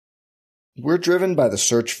We're driven by the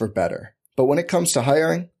search for better. But when it comes to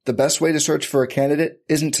hiring, the best way to search for a candidate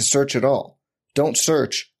isn't to search at all. Don't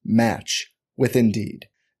search, match with Indeed.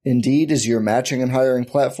 Indeed is your matching and hiring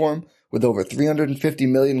platform with over 350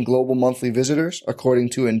 million global monthly visitors,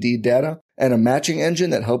 according to Indeed data, and a matching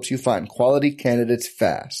engine that helps you find quality candidates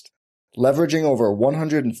fast. Leveraging over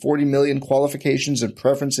 140 million qualifications and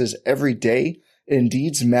preferences every day,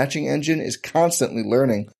 Indeed's matching engine is constantly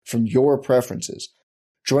learning from your preferences.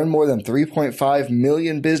 Join more than 3.5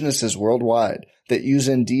 million businesses worldwide that use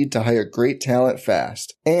Indeed to hire great talent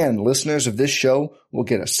fast. And listeners of this show will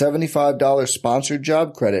get a $75 sponsored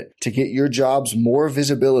job credit to get your jobs more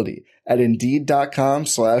visibility at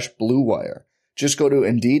Indeed.com/Blue Wire. Just go to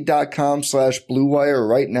Indeed.com/Blue Wire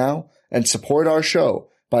right now and support our show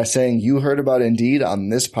by saying you heard about Indeed on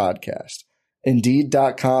this podcast.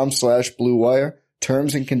 Indeed.com/Blue Wire.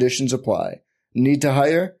 Terms and conditions apply. Need to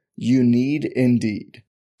hire? You need Indeed.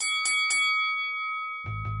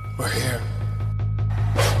 We're here.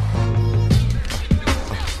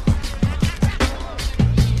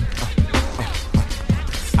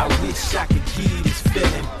 I wish I could give you this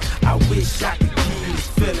feeling. I wish I could give you this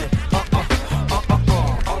feeling.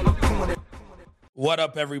 On the corner. What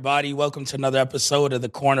up, everybody? Welcome to another episode of the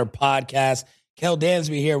Corner Podcast. Kel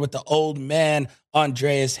Dansby here with the old man,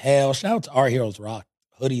 Andreas Hale. Shout out to Our Heroes Rock.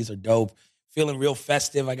 Hoodies are dope. Feeling real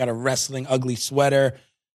festive. I got a wrestling ugly sweater.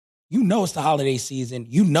 You know it's the holiday season.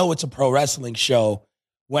 You know it's a pro wrestling show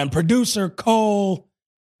when producer Cole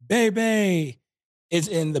Bebe is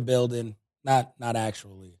in the building. Not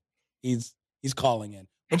actually. He's calling in.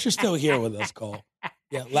 But you're still here with us, Cole.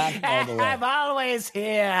 Yeah, laughing all the way. I'm always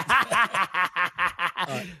here.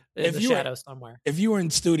 In the shadow somewhere. If you were in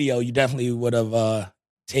studio, you definitely would have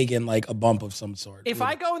taken like a bump of some sort. If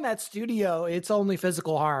I go in that studio, it's only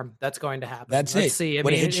physical harm that's going to happen. That's Let's it. see. I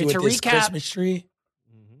Would it mean, hit you with to this recap, Christmas tree?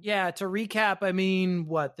 Yeah, to recap, I mean,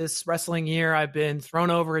 this wrestling year, I've been thrown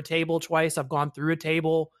over a table twice. I've gone through a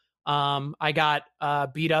table. I got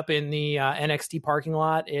beat up in the NXT parking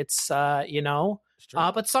lot. It's,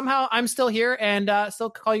 but somehow I'm still here and still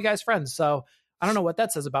call you guys friends. So I don't know what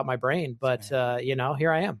that says about my brain, but,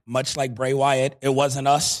 here I am. Much like Bray Wyatt, it wasn't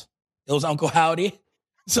us. It was Uncle Howdy.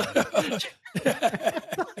 So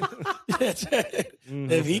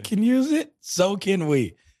if he can use it, so can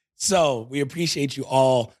we. So we appreciate you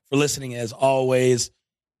all for listening as always.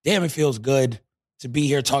 Damn, it feels good to be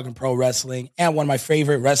here talking pro wrestling and one of my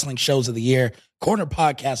favorite wrestling shows of the year, Corner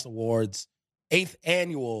Podcast Awards. 8th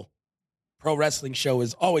annual pro wrestling show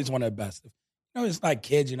is always one of the best. It's like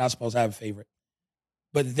kids, you're not supposed to have a favorite.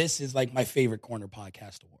 But this is like my favorite Corner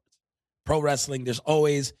Podcast Awards. Pro wrestling, there's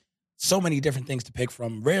always so many different things to pick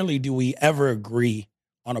from. Rarely do we ever agree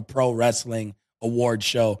on a pro wrestling award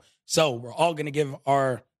show. So we're all going to give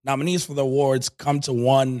our nominees for the awards, come to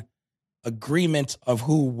one agreement of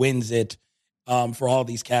who wins it for all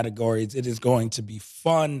these categories. It is going to be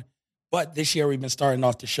fun. But this year we've been starting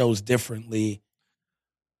off the shows differently.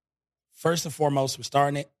 First and foremost, we're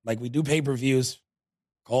starting it like we do pay-per-views.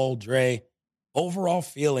 Cole, Dre, overall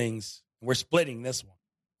feelings. We're splitting this one.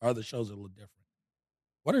 Our other shows are a little different.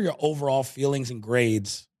 What are your overall feelings and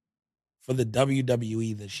grades for the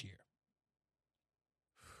WWE this year?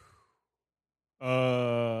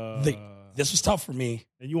 This was tough for me.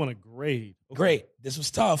 And you want a grade? Okay. Great. This was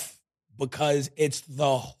tough because it's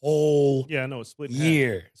the whole I know it's split in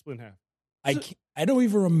year. Half. It's split in half. I don't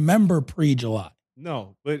even remember pre-July.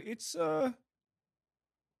 No, but it's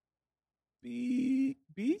B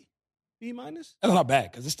minus. That's not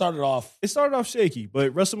bad because it started off shaky,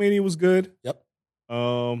 but WrestleMania was good. Yep.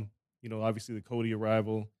 Obviously the Cody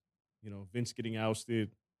arrival. Vince getting ousted.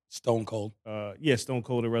 Stone Cold. Stone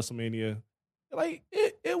Cold at WrestleMania. Like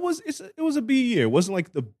it was a B year. It wasn't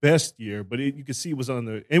like the best year, but you could see it was on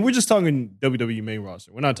the. And we're just talking WWE main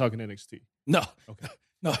roster. We're not talking NXT. No. Okay.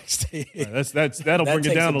 No NXT. Right, that'll bring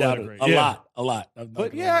it down a little. A lot.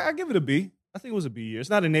 But I give it a B. I think it was a B year. It's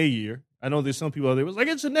not an A year. I know there's some people out there was like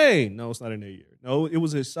it's an A. No, it's not an A year. No, it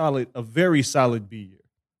was a very solid B year.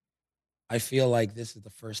 I feel like this is the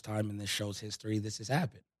first time in this show's history this has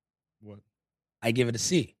happened. What? I give it a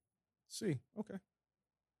C. C. Okay.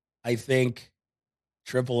 I think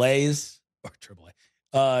Triple H's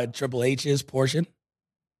portion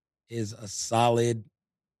is a solid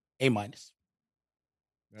A minus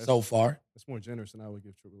so far. That's more generous than I would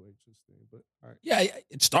give Triple H's thing, but all right. Yeah,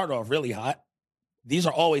 it started off really hot. These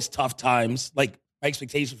are always tough times. Like my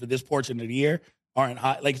expectations for this portion of the year aren't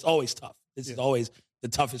high. Like it's always tough. This is always the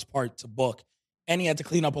toughest part to book. And he had to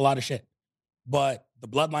clean up a lot of shit. But the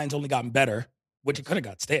Bloodline's only gotten better, which it could have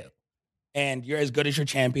got stale. And you're as good as your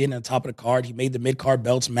champion at the top of the card. He made the mid-card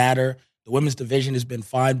belts matter. The women's division has been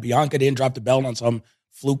fine. Bianca didn't drop the belt on some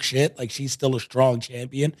fluke shit. Like, she's still a strong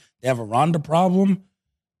champion. They have a Ronda problem.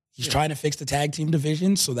 He's trying to fix the tag team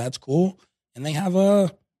division, so that's cool. And they have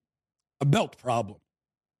a belt problem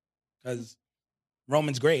because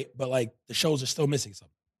Roman's great, but like the shows are still missing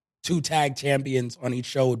something. 2 tag champions on each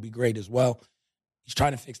show would be great as well. He's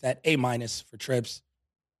trying to fix that. A- for Trips.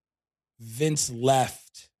 Vince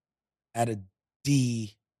left at a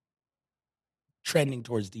D, trending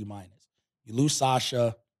towards D-. You lose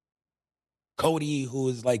Sasha. Cody, who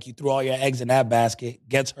is like, you threw all your eggs in that basket,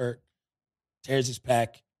 gets hurt, tears his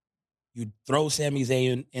pec. You throw Sami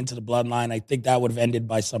Zayn into the Bloodline. I think that would have ended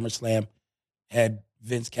by SummerSlam had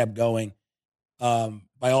Vince kept going. By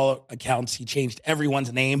all accounts, he changed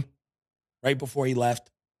everyone's name right before he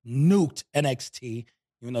left, nuked NXT,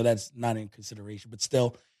 even though that's not in consideration. But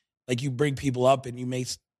still, like, you bring people up and you make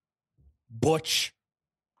Butch.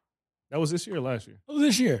 That was this year or last year? It was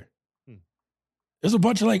this year. There's a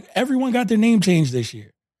bunch of, like, everyone got their name changed this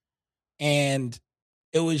year. And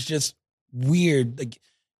it was just weird. Like,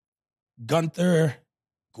 Gunther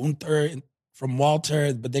from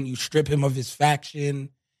Walter, but then you strip him of his faction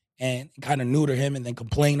and kind of neuter him and then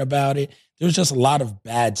complain about it. There was just a lot of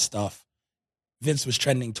bad stuff. Vince was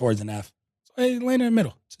trending towards an F. So I landed in the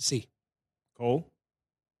middle. It's a C. Cole?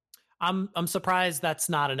 I'm surprised that's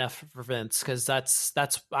not an F for Vince, because that's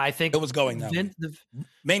I think It was going that way.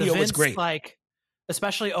 Mania the was Vince, great. like,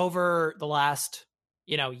 especially over the last,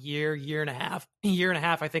 year and a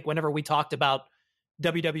half, I think whenever we talked about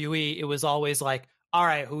WWE, it was always like, all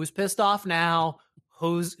right, who's pissed off now?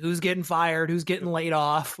 Who's getting fired? Who's getting laid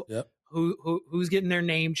off? Yep. Who's getting their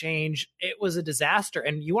name changed? It was a disaster.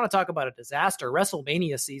 And you want to talk about a disaster?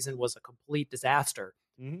 WrestleMania season was a complete disaster.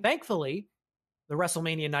 Mm-hmm. Thankfully, the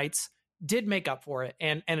WrestleMania nights did make up for it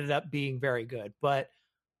and ended up being very good. But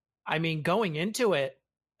I mean, going into it,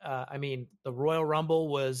 the Royal Rumble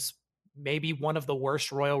was maybe one of the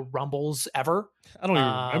worst Royal Rumbles ever. I don't even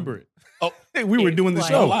remember it. Oh, we were doing the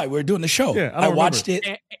show. We were doing the show. Yeah, I watched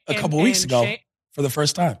it a couple weeks ago for the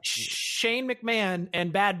first time. Shane McMahon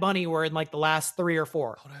and Bad Bunny were in like the last 3 or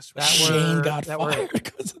 4. Oh, that's right. Shane got fired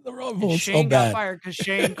because of the Rumble. Shane got fired because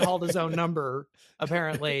Shane called his own number,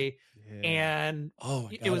 apparently. Yeah. And God,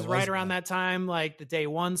 it was right around that time, like the day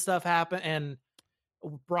one stuff happened, and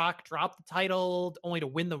Brock dropped the title only to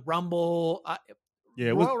win the Rumble.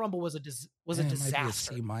 Royal Rumble was a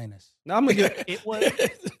disaster. C-. No, I'm gonna get It was.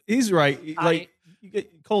 He's right.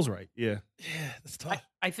 Cole's right. Yeah. Yeah, that's tough.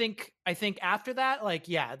 I think after that,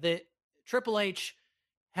 the Triple H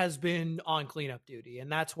has been on cleanup duty,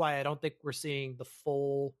 and that's why I don't think we're seeing the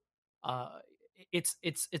full.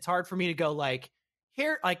 It's hard for me to go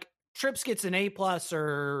here. Trips gets an A+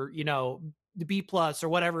 or the B+ or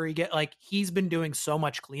whatever he get. He's been doing so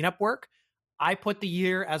much cleanup work. I put the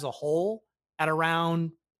year as a whole at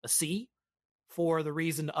around a C, for the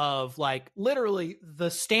reason of literally the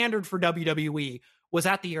standard for WWE was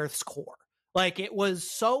at the Earth's core. It was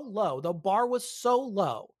so low. The bar was so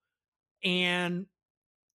low. And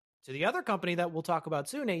to the other company that we'll talk about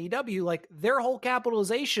soon, AEW, their whole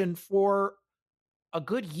capitalization for a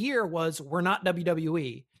good year was, we're not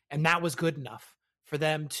WWE. And that was good enough for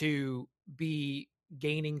them to be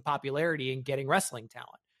gaining popularity and getting wrestling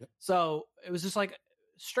talent. Yep. So it was just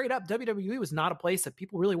straight up, WWE was not a place that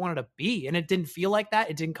people really wanted to be. And it didn't feel like that.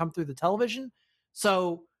 It didn't come through the television.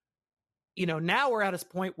 So, now we're at a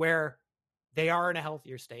point where they are in a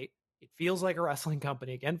healthier state. It feels like a wrestling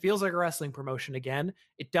company again, feels like a wrestling promotion again.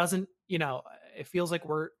 It doesn't, it feels like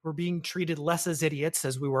we're being treated less as idiots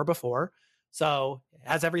as we were before. So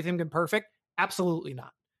has everything been perfect? Absolutely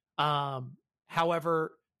not.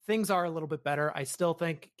 However, things are a little bit better. I still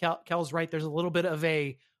think Kel's right. There's a little bit of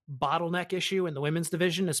a bottleneck issue in the women's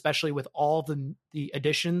division, especially with all the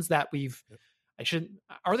additions that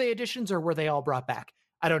are they additions or were they all brought back?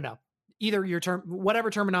 I don't know. Either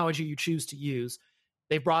whatever terminology you choose to use,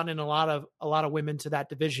 they've brought in a lot of women to that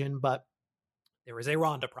division, but there is a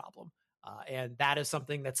Ronda problem. And that is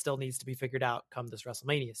something that still needs to be figured out come this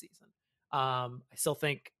WrestleMania season. I still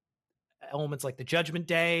think elements like the Judgment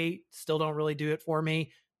Day still don't really do it for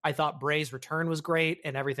me. I thought Bray's return was great,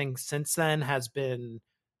 and everything since then has been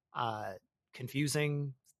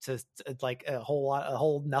confusing to a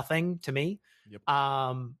whole nothing to me. Yep.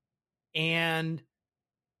 And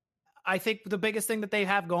I think the biggest thing that they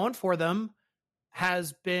have going for them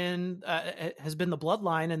has been the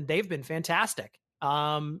Bloodline, and they've been fantastic.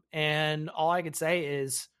 And all I could say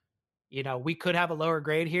is, we could have a lower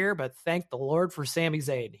grade here, but thank the Lord for Sami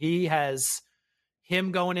Zayn.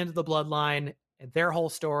 Him going into the Bloodline and their whole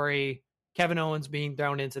story, Kevin Owens being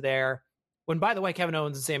thrown into there when, by the way, Kevin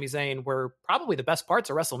Owens and Sami Zayn were probably the best parts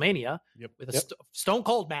of WrestleMania with a Stone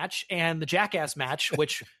Cold match and the Jackass match,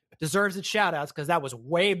 which deserves its shout outs because that was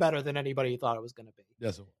way better than anybody thought it was going to be.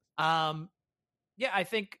 Yes, it was. Yeah, I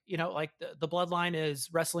think, like the Bloodline is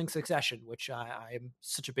wrestling Succession, which I am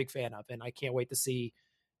such a big fan of. And I can't wait to see.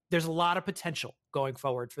 There's a lot of potential going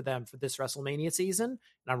forward for them for this WrestleMania season. And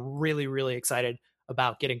I'm really, really excited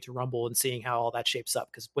about getting to Rumble and seeing how all that shapes up.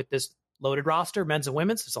 Because with this loaded roster, men's and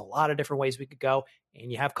women's, there's a lot of different ways we could go.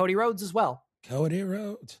 And you have Cody Rhodes as well. Cody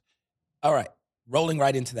Rhodes. All right. Rolling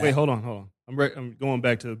right into that. Wait, hold on. I'm going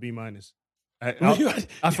back to a B-.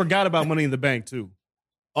 I forgot about Money in the Bank, too.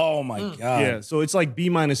 Oh, my God. Yeah, so it's like B-,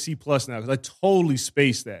 C+ now because I totally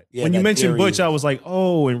spaced that. Yeah, when you that mentioned theory Butch, I was like,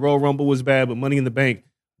 oh, and Royal Rumble was bad, but Money in the Bank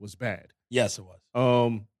was bad. Yes, it was.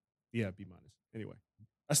 Yeah, B-. Anyway,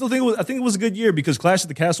 I think it was a good year because Clash at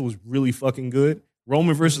the Castle was really fucking good.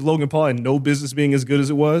 Roman versus Logan Paul had no business being as good as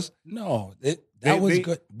it was. No, that was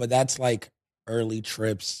good, but that's like early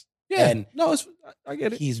trips. Yeah, and no, I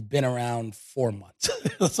get it. He's been around 4 months,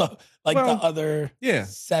 so the other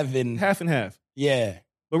 7, half and half. Yeah,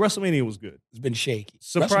 but WrestleMania was good. It's been shaky.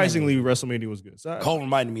 Surprisingly, WrestleMania was good. So Cole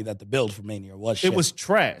reminded me that the build for Mania was shit. It was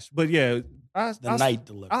trash, but yeah, night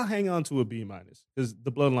delivered. I'll hang on to a B- because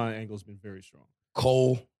the Bloodline angle has been very strong.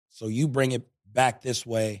 Cole, so you bring it back this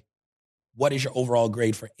way. What is your overall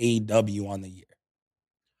grade for AEW on the year?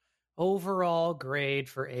 Overall grade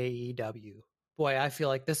for AEW. Boy, I feel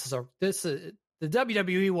like this is the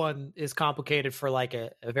WWE one is complicated for like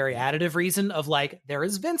a very additive reason of like there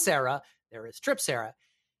is Vince era, there is Trips era.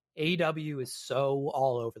 AEW is so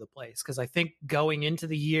all over the place because I think going into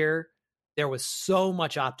the year there was so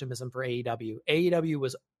much optimism for AEW. AEW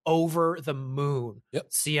was over the moon. Yep.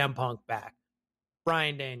 CM Punk back,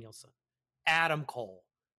 Bryan Danielson, Adam Cole,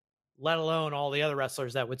 let alone all the other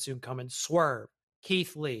wrestlers that would soon come in. Swerve,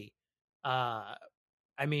 Keith Lee.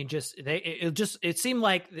 I mean, it seemed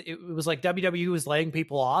like it was like WWE was laying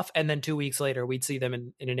people off, and then 2 weeks later we'd see them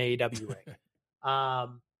in an AEW ring.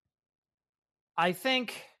 I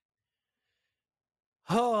think,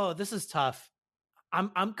 this is tough.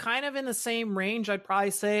 I'm kind of in the same range. I'd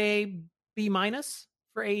probably say B-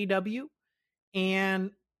 for AEW,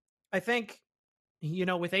 and I think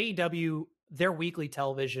with AEW, their weekly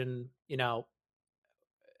television,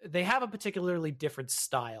 they have a particularly different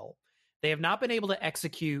style. They have not been able to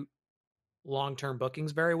execute long-term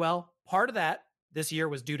bookings very well. Part of that this year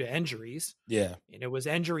was due to injuries. Yeah. And it was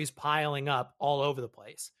injuries piling up all over the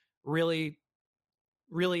place. Really,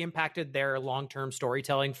 really impacted their long-term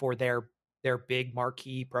storytelling for their big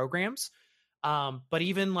marquee programs. But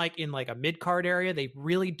even like in like a mid-card area, they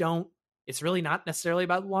really don't, it's really not necessarily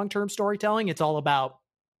about long-term storytelling. It's all about,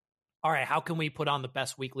 all right, how can we put on the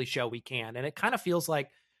best weekly show we can? And it kind of feels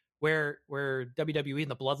like where WWE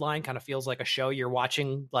and the Bloodline kind of feels like a show you're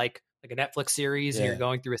watching like a Netflix series and you're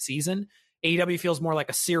going through a season. AEW feels more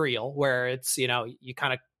like a serial where it's, you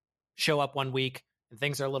kind of show up one week and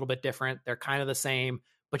things are a little bit different. They're kind of the same,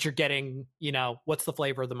 but you're getting, what's the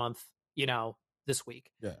flavor of the month, this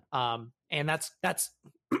week. Yeah. And that's that's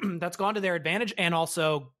gone to their advantage and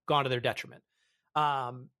also gone to their detriment.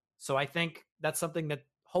 So I think that's something that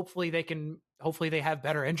hopefully they have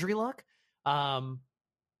better injury luck.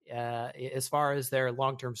 As far as their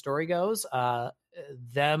long-term story goes,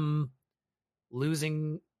 them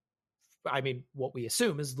losing, I mean, what we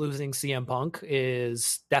assume is losing CM Punk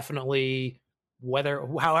is definitely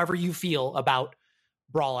however you feel about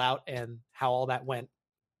Brawl Out and how all that went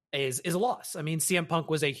is a loss. I mean, CM Punk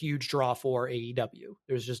was a huge draw for AEW.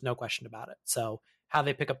 There's just no question about it. So how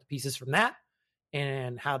they pick up the pieces from that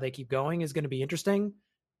and how they keep going is going to be interesting.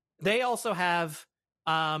 They also have,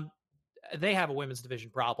 they have a women's division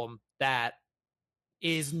problem that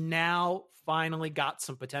is now finally got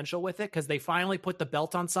some potential with it because they finally put the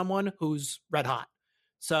belt on someone who's red hot.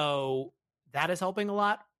 So that is helping a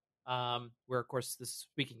lot. Where, of course, this is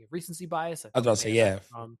speaking of recency bias. I was about to say, yeah.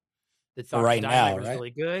 The for right now, was right? really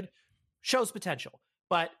good. Shows potential.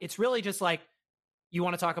 But it's really just like, you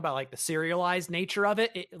want to talk about like the serialized nature of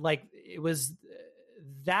it.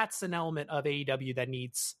 That's an element of AEW that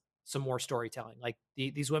needs some more storytelling. Like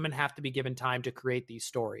these women have to be given time to create these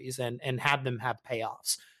stories and have them have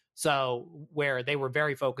payoffs. So where they were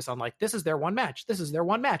very focused on like, this is their one match. This is their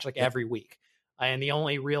one match, like every week. And the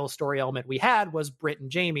only real story element we had was Britt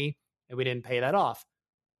and Jamie, and we didn't pay that off.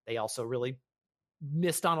 They also really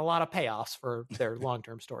missed on a lot of payoffs for their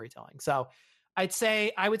long-term storytelling. So I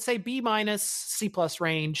would say B-, C+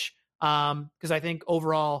 range. Cause I think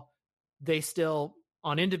overall they still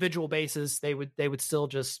on individual basis, they would still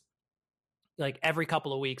just like every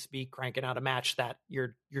couple of weeks be cranking out a match that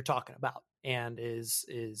you're talking about. and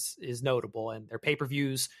is notable. And their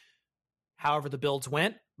pay-per-views, however the builds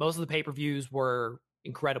went, most of the pay-per-views were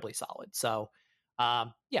incredibly solid. So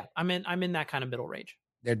yeah, I'm in that kind of middle range.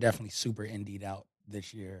 They're definitely super indied out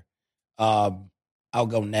this year. I'll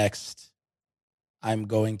go next. I'm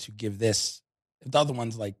going to give this. If the other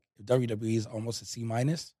one's like, if WWE is almost a C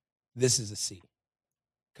minus, this is a C.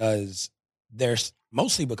 Because there's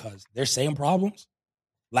mostly because they're same problems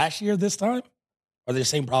last year this time, or they're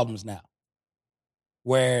same problems now.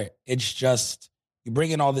 Where it's just you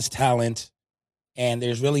bring in all this talent and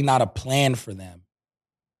there's really not a plan for them.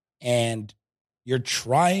 And you're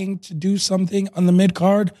trying to do something on the mid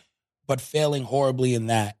card, but failing horribly in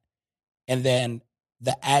that. And then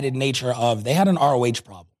the added nature of they had an ROH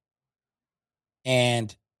problem.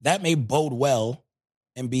 And that may bode well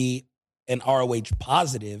and be an ROH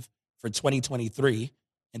positive for 2023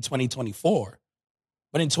 and 2024.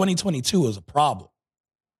 But in 2022, it was a problem.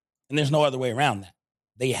 And there's no other way around that.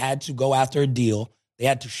 They had to go after a deal. They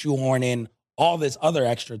had to shoehorn in all this other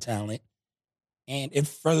extra talent. And it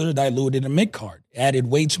further diluted the mid-card. It added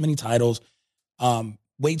way too many titles.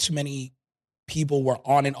 Way too many people were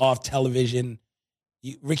on and off television.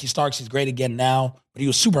 Ricky Starks is great again now, but he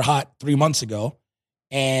was super hot 3 months ago.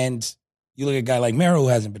 And you look at a guy like Mero, who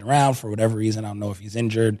hasn't been around for whatever reason. I don't know if he's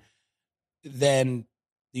injured. Then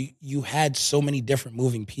you had so many different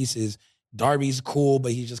moving pieces. Darby's cool,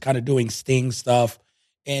 but he's just kind of doing Sting stuff.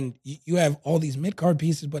 And you have all these mid-card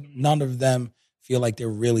pieces, but none of them feel like they're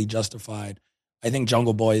really justified. I think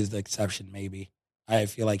Jungle Boy is the exception, maybe. I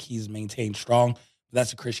feel like he's maintained strong. But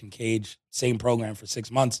that's a Christian Cage. Same program for 6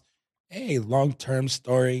 months. Hey, long-term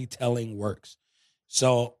storytelling works.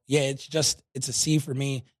 So, yeah, it's a C for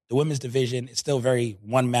me. The women's division is still very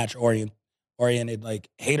one-match oriented. Like,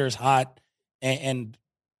 Hater's hot, and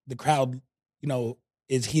the crowd,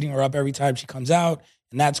 is heating her up every time she comes out,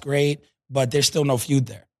 and that's great. But there's still no feud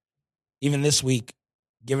there. Even this week,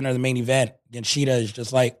 giving her the main event against Sheeta is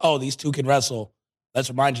just like, oh, these two can wrestle. Let's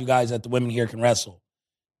remind you guys that the women here can wrestle.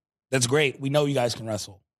 That's great. We know you guys can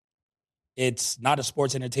wrestle. It's not a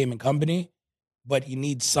sports entertainment company, but you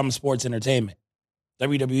need some sports entertainment.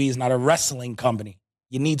 WWE is not a wrestling company.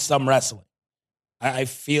 You need some wrestling. I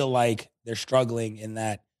feel like they're struggling in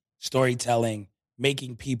that storytelling,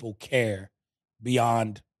 making people care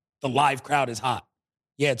beyond the live crowd is hot.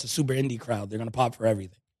 Yeah, it's a super indie crowd. They're going to pop for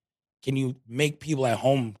everything. Can you make people at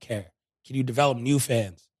home care? Can you develop new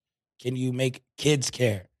fans? Can you make kids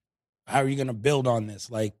care? How are you going to build on this?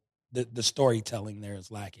 Like, the storytelling there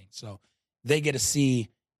is lacking. So they get to see,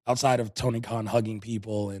 outside of Tony Khan hugging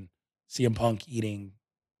people and CM Punk eating,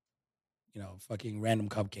 fucking random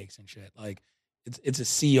cupcakes and shit. Like, it's a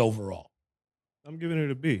C overall. I'm giving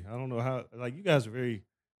it a B. I don't know how. Like, you guys are very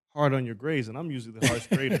hard on your grades, and I'm usually the harsh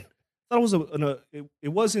grader. I thought it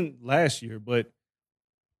wasn't last year, but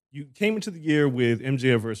you came into the year with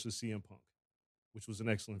MJF versus CM Punk, which was an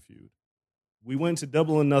excellent feud. We went to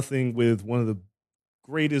Double or Nothing with one of the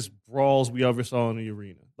greatest brawls we ever saw in the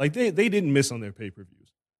arena. Like, they didn't miss on their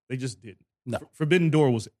pay-per-views. They just didn't. No. Forbidden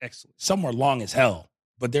Door was excellent. Some were long as hell,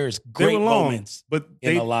 but there's great moments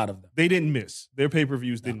in a lot of them. They didn't miss. Their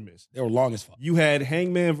pay-per-views didn't miss. They were long as fuck. You had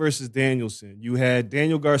Hangman versus Danielson. You had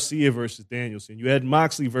Daniel Garcia versus Danielson. You had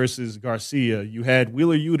Moxley versus Garcia. You had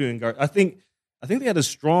Wheeler Yuta and I think they had a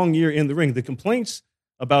strong year in the ring. The complaints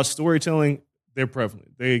about storytelling, they're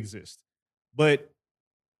prevalent. They exist. But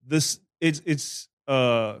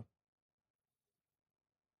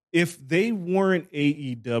if they weren't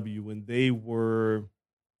AEW and they were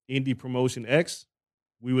Indie Promotion X,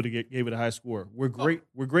 we would have gave it a high score. We're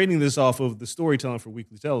grading this off of the storytelling for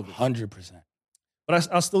weekly television. 100%. But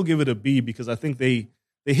I'll still give it a B because I think they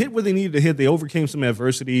hit where they needed to hit. They overcame some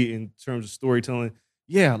adversity in terms of storytelling.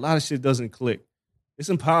 Yeah, a lot of shit doesn't click. It's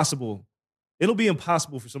impossible. It'll be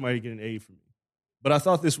impossible for somebody to get an A from me. But I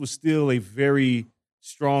thought this was still a very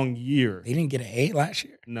strong year. They didn't get an A last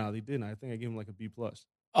year? No, they didn't. I think I gave them like a B+.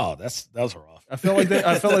 Oh, that was rough. I felt like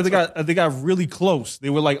they got really close. They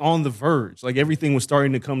were like on the verge. Like, everything was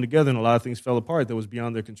starting to come together and a lot of things fell apart that was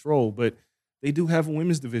beyond their control. But they do have a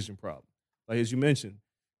women's division problem. Like, as you mentioned,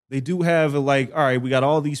 they do have all right, we got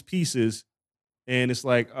all these pieces and it's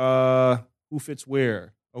like, who fits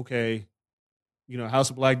where? Okay. House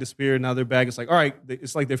of Black disappeared. Now they're back. It's like, all right,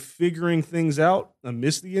 it's like they're figuring things out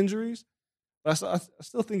amidst the injuries. But I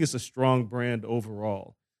still think it's a strong brand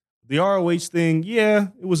overall. The ROH thing, yeah,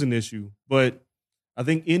 it was an issue. But I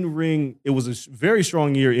think in-ring, it was a very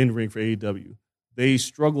strong year in-ring for AEW. They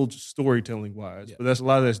struggled storytelling-wise, but a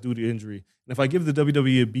lot of that's due to injury. And if I give the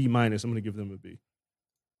WWE a B-, I'm going to give them a B.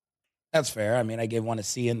 That's fair. I mean, I gave one a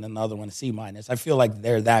C and then the other one a C-. I feel like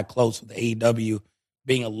they're that close with AEW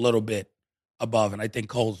being a little bit above, and I think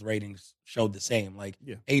Cole's ratings showed the same. Like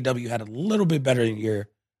Yeah. AEW had a little bit better year,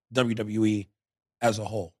 WWE as a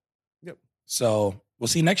whole. Yep. So we'll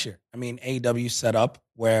see next year. I mean, AEW set up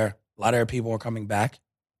where a lot of people are coming back.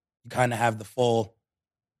 You kind of have the full,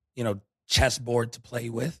 chessboard to play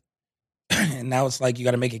with. And now it's like you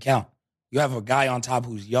got to make it count. You have a guy on top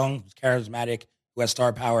who's young, who's charismatic, who has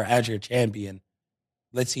star power as your champion.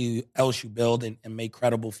 Let's see who else you build and make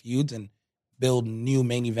credible feuds and build new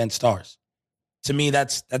main event stars. To me,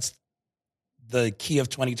 that's the key of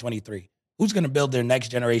 2023. Who's going to build their next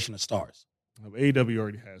generation of stars? AEW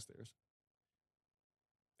already has theirs.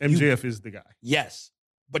 MJF is the guy. Yes,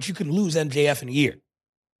 but you can lose MJF in a year,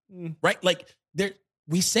 right? Like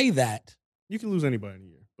we say that. You can lose anybody in a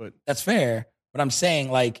year, but that's fair. But I'm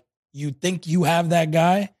saying, like, you think you have that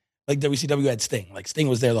guy, like WCW had Sting. Like Sting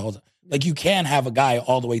was there the whole time. Like you can have a guy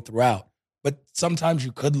all the way throughout, but sometimes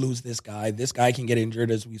you could lose this guy. This guy can get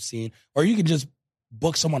injured, as we've seen, or you can just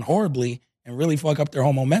book someone horribly and really fuck up their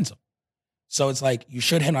whole momentum. So it's like you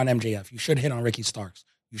should hit on MJF. You should hit on Ricky Starks.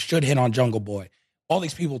 You should hit on Jungle Boy. All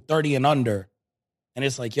these people 30 and under, and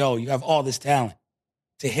it's like, yo, you have all this talent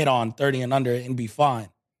to hit on 30 and under and be fine,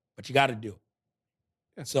 but you got to do it.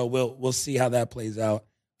 Yeah. So we'll see how that plays out.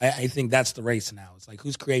 I think that's the race now. It's like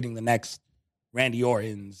who's creating the next Randy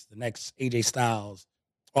Ortons, the next AJ Styles,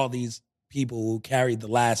 all these people who carried the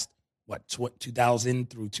last 2000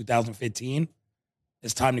 through 2015.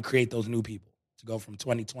 It's time to create those new people to go from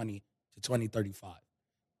 2020 to 2035.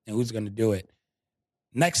 And who's going to do it?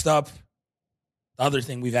 Next up, the other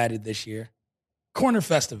thing we've added this year, Corner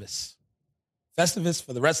Festivus. Festivus,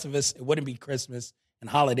 for the rest of us, it wouldn't be Christmas and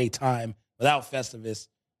holiday time without Festivus.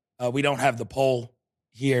 We don't have the poll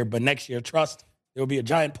here, but next year, trust, there will be a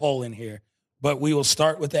giant poll in here. But we will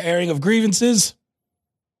start with the airing of grievances.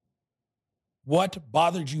 What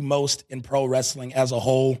bothered you most in pro wrestling as a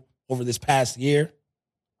whole over this past year?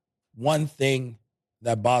 One thing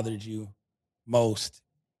that bothered you most,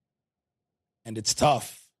 and it's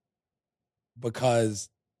tough because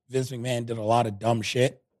Vince McMahon did a lot of dumb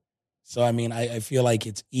shit. So, I mean, I feel like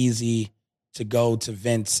it's easy to go to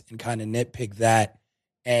Vince and kind of nitpick that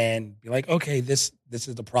and be like, okay, this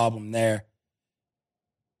is the problem there.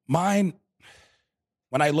 Mine,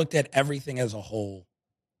 when I looked at everything as a whole,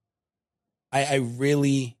 I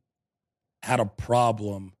really had a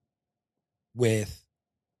problem with,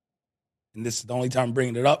 and this is the only time I'm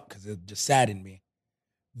bringing it up because it just saddened me,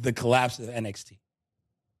 the collapse of NXT.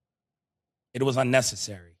 It was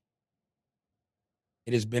unnecessary.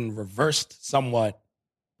 It has been reversed somewhat,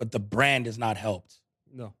 but the brand is not helped.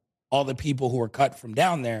 No. All the people who were cut from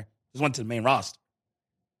down there just went to the main roster.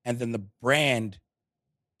 And then the brand,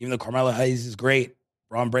 even though Carmelo Hayes is great,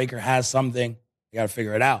 Braun Breaker has something, you got to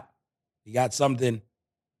figure it out. You got something,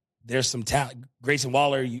 there's some talent. Grayson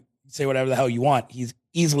Waller, you say whatever the hell you want. He's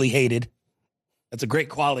easily hated. That's a great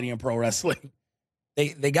quality in pro wrestling.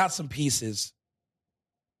 They got some pieces.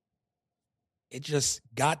 It just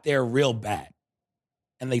got there real bad.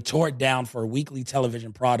 And they tore it down for a weekly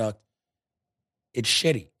television product. It's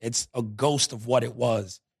shitty. It's a ghost of what it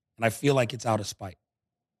was. And I feel like it's out of spite.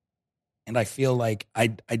 And I feel like, I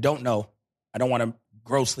don't know. I don't want to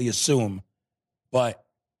grossly assume, but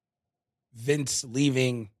Vince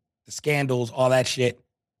leaving, the scandals, all that shit,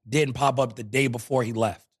 didn't pop up the day before he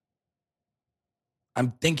left.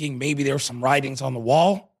 I'm thinking maybe there were some writings on the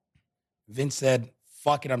wall. Vince said,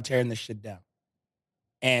 fuck it, I'm tearing this shit down.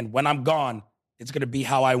 And when I'm gone, it's going to be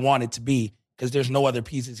how I want it to be because there's no other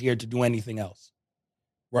pieces here to do anything else.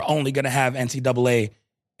 We're only going to have NCAA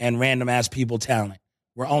and random-ass people talent.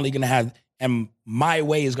 We're only going to have, and my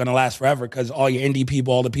way is going to last forever because all your indie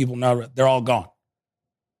people, all the people, now they're all gone,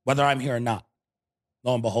 whether I'm here or not.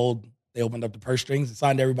 Lo and behold, they opened up the purse strings and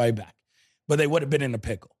signed everybody back. But they would have been in a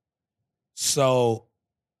pickle. So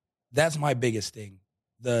that's my biggest thing,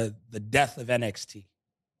 the death of NXT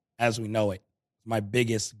as we know it. My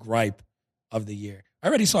biggest gripe of the year. I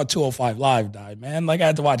already saw 205 Live die, man. Like I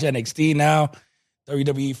had to watch NXT now.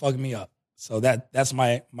 WWE fucking me up. So that's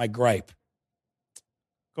my gripe.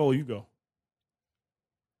 Cole, you go.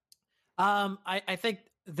 I think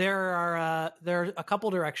there are a couple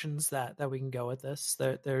directions that we can go with this.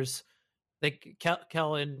 There's like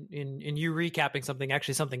Kel in you recapping something.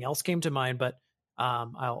 Actually, something else came to mind, but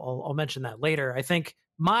I'll mention that later. I think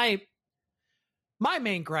my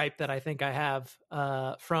main gripe that I think I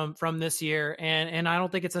have from this year, and I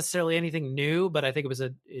don't think it's necessarily anything new, but I think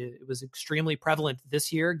it was extremely prevalent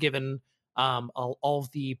this year given all of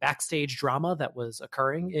the backstage drama that was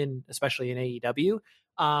occurring especially in AEW,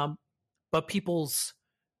 but people's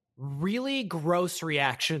really gross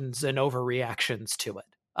reactions and overreactions to it.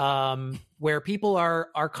 where people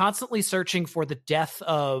are constantly searching for the death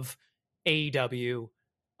of AEW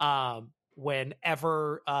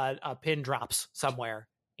whenever a pin drops somewhere.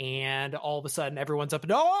 And all of a sudden everyone's up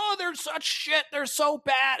and, oh, they're such shit. They're so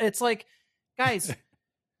bad. It's like, guys,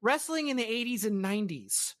 wrestling in the 80s and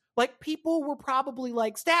 90s, like people were probably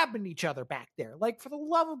like stabbing each other back there. Like, for the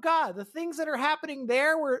love of God, the things that are happening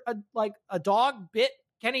there where a dog bit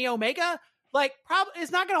Kenny Omega, like, probably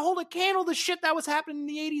is not going to hold a candle to shit that was happening in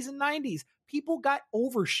the 80s and 90s. People got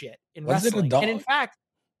over shit in wrestling. And in fact,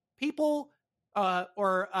 people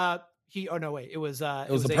it was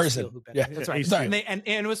the person who bit That's right. Sorry. And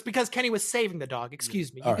it was because Kenny was saving the dog.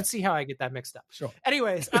 Excuse me. You can see how I get that mixed up. Sure.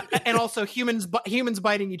 Anyways, and also humans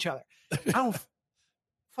biting each other. I don't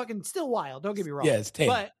fucking still wild. Don't get me wrong. Yeah, it's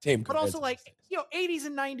tame. But also, like, 80s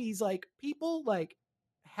and 90s, like, people like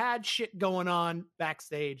had shit going on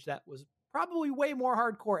backstage that was probably way more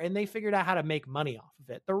hardcore, and they figured out how to make money off of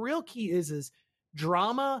it. The real key is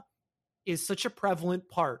drama is such a prevalent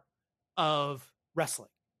part of wrestling.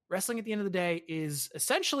 Wrestling at the end of the day is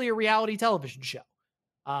essentially a reality television show.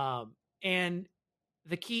 And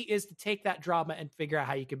the key is to take that drama and figure out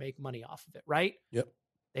how you can make money off of it, right? Yep.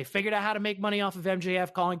 They figured out how to make money off of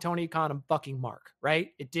MJF calling Tony Khan a fucking mark, right?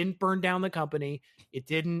 It didn't burn down the company. It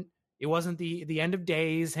wasn't the end of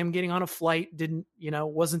days. Him getting on a flight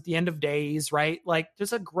wasn't the end of days, right? Like,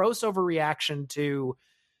 just a gross overreaction to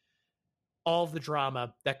all the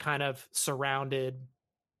drama that kind of surrounded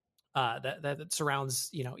that surrounds,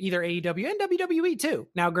 either AEW and WWE too.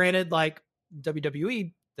 Now, granted, like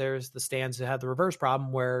WWE, there's the stands that have the reverse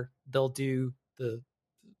problem where they'll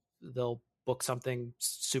book something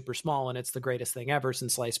super small and it's the greatest thing ever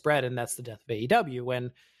since sliced bread, and that's the death of AEW,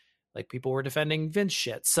 when like people were defending Vince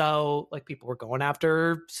shit. So like people were going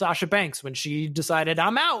after Sasha Banks when she decided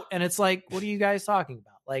I'm out, and it's like, what are you guys talking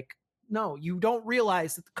about? Like, no, you don't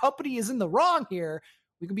realize that the company is in the wrong here.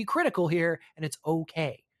 We can be critical here and it's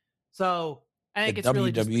okay. So I think it's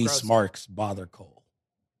really just WWE smarks bother Cole.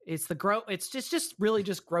 It's it's just really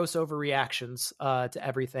just gross overreactions to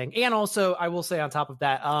everything. And also, I will say on top of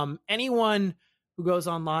that, anyone who goes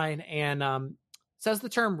online and says the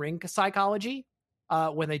term ring psychology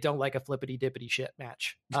when they don't like a flippity dippity shit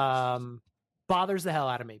match bothers the hell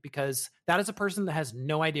out of me, because that is a person that has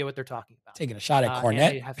no idea what they're talking about. Taking a shot at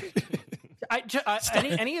Cornette.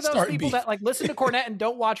 Any of those people that like listen to Cornette and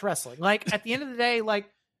don't watch wrestling, like at the end of the day, like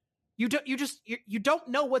you don't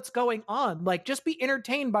know what's going on. Like, just be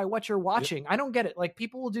entertained by what you're watching. Yep. I don't get it. Like,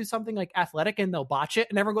 people will do something like athletic and they'll botch it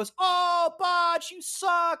and everyone goes, oh, botch, you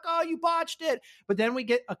suck. Oh, you botched it. But then we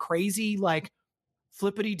get a crazy like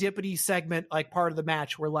flippity dippity segment, like part of the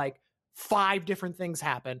match where like 5 different things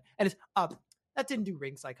happen. And it's that didn't do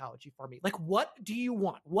ring psychology for me. Like, what do you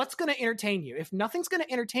want? What's going to entertain you? If nothing's going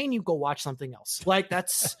to entertain you, go watch something else. Like,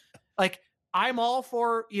 that's like, I'm all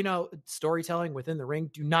for, storytelling within the ring.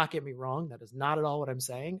 Do not get me wrong. That is not at all what I'm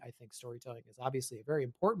saying. I think storytelling is obviously a very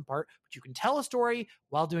important part, but you can tell a story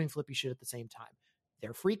while doing flippy shit at the same time.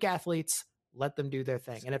 They're freak athletes. Let them do their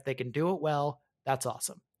thing. And if they can do it well, that's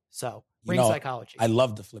awesome. So ring psychology. I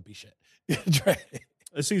love the flippy shit.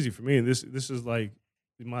 It's easy for me. And this is like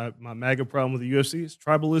my MAGA problem with the UFC is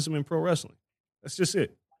tribalism in pro wrestling. That's just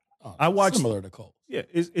it. Oh, I watch similar to Cole. Yeah.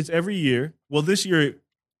 It's every year. Well, this year,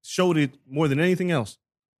 showed it more than anything else.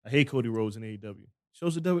 I hate Cody Rhodes in AEW.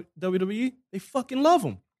 Shows the WWE, they fucking love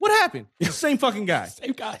him. What happened? It's the same fucking guy.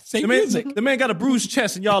 Same guy. Same music. The man got a bruised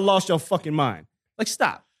chest and y'all lost your fucking mind. Like,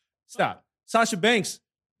 stop. Sasha Banks.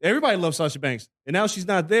 Everybody loves Sasha Banks. And now she's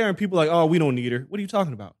not there and people are like, oh, we don't need her. What are you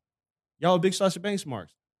talking about? Y'all are big Sasha Banks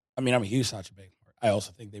marks. I mean, I'm a huge Sasha Banks mark. I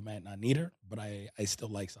also think they might not need her, but I still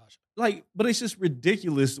like Sasha. Like, but it's just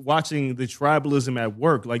ridiculous watching the tribalism at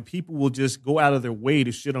work. Like, people will just go out of their way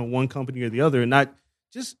to shit on one company or the other and not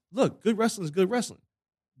just, look, good wrestling is good wrestling.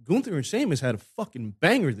 Gunther and Sheamus had a fucking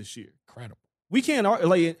banger this year. Incredible. We can't,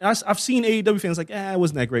 like, I've seen AEW fans like, it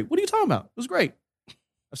wasn't that great. What are you talking about? It was great.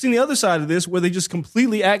 I've seen the other side of this where they just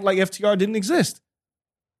completely act like FTR didn't exist.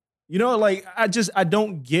 Like, I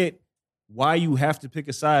don't get why you have to pick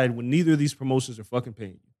a side when neither of these promotions are fucking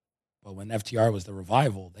paying you. But when FTR was the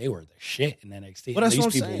revival, they were the shit in NXT. But that's These what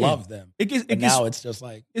I'm people saying. love them. Now it's just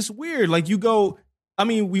like, it's weird. Like, you go, I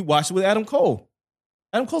mean, we watched it with Adam Cole.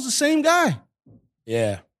 Adam Cole's the same guy.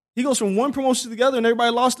 Yeah. He goes from one promotion to the other and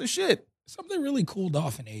everybody lost their shit. Something really cooled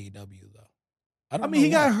off in AEW, though. He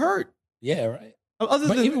got hurt. Yeah, right.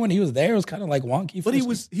 Even when he was there, it was kind of like wonky. But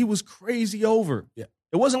he was crazy over. Yeah.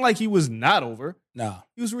 It wasn't like he was not over. No.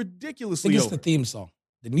 He was ridiculously I think over. it's the theme song.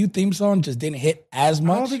 The new theme song just didn't hit as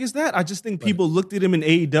much. I don't think it's that. I just think people looked at him in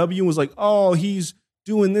AEW and was like, oh, he's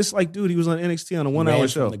doing this. Like, dude, he was on NXT on a 1-hour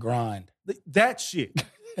show. From the grind. That shit.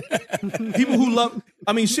 People who love,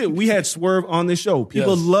 I mean, shit, we had Swerve on this show.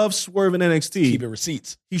 People love Swerve in NXT. Keeping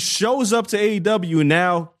receipts. He shows up to AEW and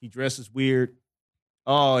now he dresses weird.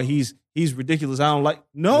 Oh, he's ridiculous. I don't like.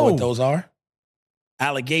 No. You know what those are?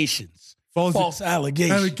 Allegations. False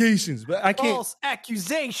allegations. Allegations. But I can't. False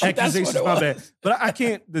accusations. Accusations, my bad. But I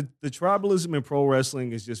can't. The tribalism in pro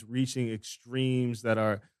wrestling is just reaching extremes that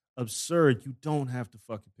are absurd. You don't have to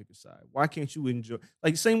fucking pick a side. Why can't you enjoy?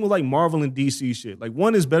 Like, same with like Marvel and DC shit. Like,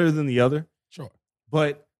 one is better than the other. Sure.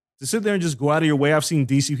 But to sit there and just go out of your way, I've seen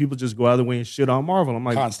DC people just go out of their way and shit on Marvel. I'm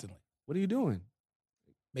like, constantly. What are you doing?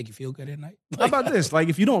 Make you feel good at night? How about this? Like,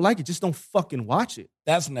 if you don't like it, just don't fucking watch it.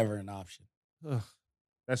 That's never an option. Ugh,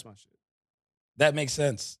 that's my shit. That makes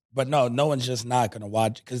sense. But no one's just not going to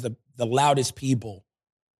watch, because the loudest people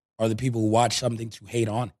are the people who watch something to hate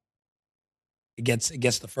on. It gets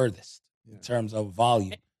the furthest in terms of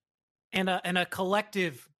volume. And a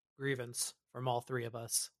collective grievance from all three of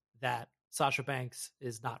us that Sasha Banks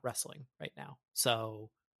is not wrestling right now. So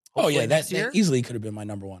that easily could have been my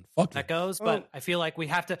number one. Fuck that goes, but I feel like we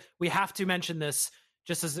have to mention this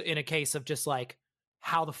just as in a case of just like,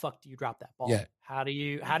 how the fuck do you drop that ball? Yeah. How do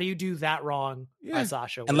you do that wrong by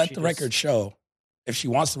Sasha? And let the record show, if she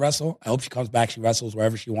wants to wrestle, I hope she comes back. She wrestles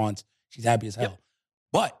wherever she wants. She's happy as hell. Yep.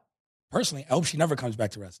 But personally, I hope she never comes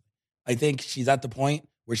back to wrestling. I think she's at the point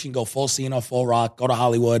where she can go full Cena, full Rock, go to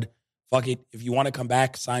Hollywood. Fuck it. If you want to come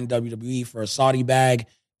back, sign WWE for a Saudi bag.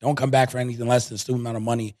 Don't come back for anything less than a stupid amount of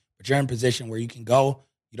money. But you're in a position where you can go.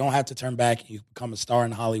 You don't have to turn back. You become a star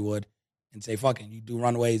in Hollywood and say, fuck it. You do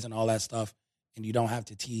runways and all that stuff. And you don't have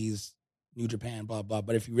to tease New Japan, blah, blah.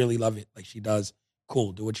 But if you really love it like she does,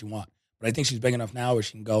 cool, do what you want. But I think she's big enough now where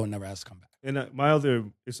she can go and never has to come back. And my other,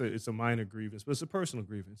 it's a minor grievance, but it's a personal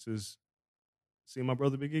grievance, is seeing my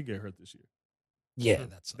brother Big E get hurt this year. Yeah,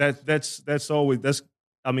 that's always,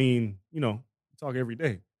 I mean, you know, we talk every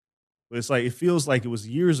day. But it's like, it feels like it was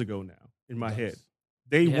years ago now in my head.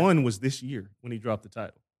 Day one was this year when he dropped the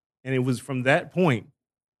title. And it was from that point,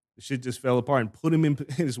 the shit just fell apart and put him in.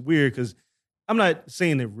 It's weird because I'm not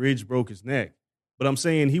saying that Ridge broke his neck, but I'm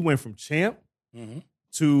saying he went from champ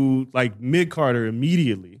to like mid-carder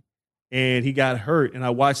immediately, and he got hurt. And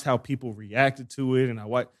I watched how people reacted to it, and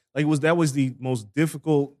that was the most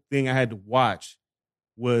difficult thing I had to watch,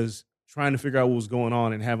 was trying to figure out what was going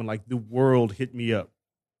on and having like the world hit me up.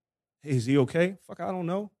 Hey, is he okay? Fuck, I don't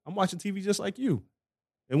know. I'm watching TV just like you.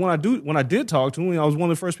 And when I did talk to him, I was one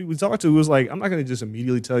of the first people to talk to. It was like, I'm not going to just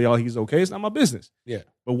immediately tell y'all he's okay. It's not my business. Yeah.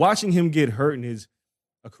 But watching him get hurt in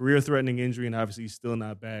a career-threatening injury, and obviously he's still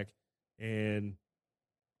not back. And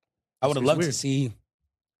I would have loved to see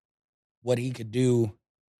what he could do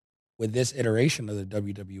with this iteration of the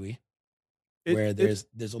WWE, where there's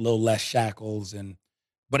a little less shackles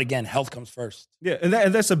but again, health comes first. Yeah, and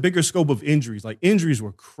that's a bigger scope of injuries. Like, injuries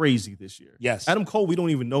were crazy this year. Yes. Adam Cole, we don't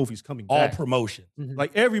even know if he's coming all back. All promotion. Mm-hmm.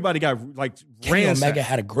 Like, everybody got, like, Kenny Omega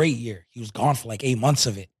had a great year. He was gone for like 8 months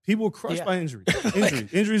of it. People were crushed by injuries.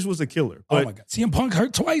 Injuries was a killer. Oh, my God. CM Punk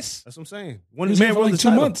hurt twice. That's what I'm saying. Won the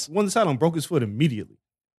 2 months. Won the title and broke his foot immediately.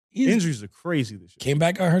 Injuries are crazy this year. Came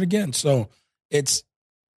back, got hurt again. So, it's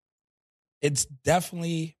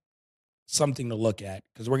definitely something to look at,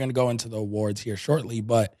 because we're going to go into the awards here shortly,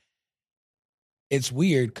 but it's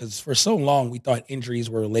weird because for so long we thought injuries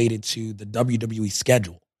were related to the WWE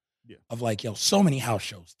schedule of like, so many house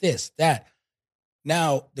shows, this, that.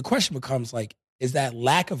 Now the question becomes like, is that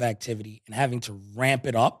lack of activity and having to ramp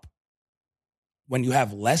it up when you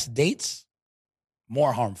have less dates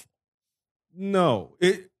more harmful? No,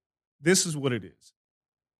 this is what it is.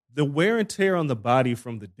 The wear and tear on the body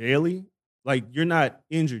from the daily, like, you're not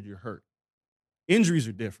injured, you're hurt. Injuries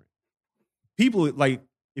are different. People, like,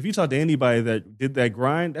 if you talk to anybody that did that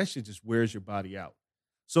grind, that shit just wears your body out.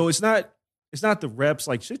 So it's not the reps.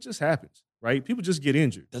 Like, shit just happens, right? People just get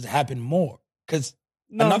injured. Does it happen more? Because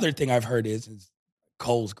another thing I've heard is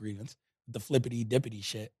Cole's grievance, the flippity dippity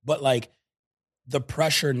shit. But like, the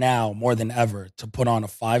pressure now more than ever to put on a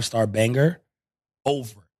 5-star banger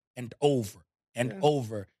over and over and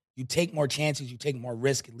over. You take more chances, you take more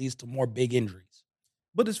risk, it leads to more big injuries.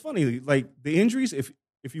 But it's funny, like, the injuries,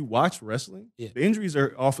 if you watch wrestling, the injuries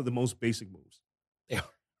are off of the most basic moves. They are.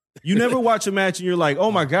 You never watch a match and you're like,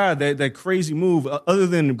 oh my God, that crazy move. Other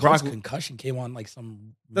than Brock's concussion came on like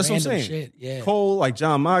some that's what I'm saying. Shit. Yeah. Cole, like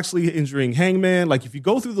John Moxley injuring Hangman. Like, if you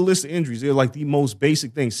go through the list of injuries, they're like the most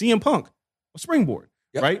basic things. CM Punk, a springboard,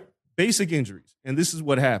 right? Basic injuries. And this is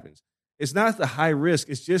what happens. It's not the high risk.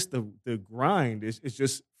 It's just the grind. It's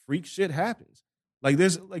just freak shit happens. Like,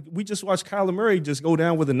 we just watched Kyler Murray just go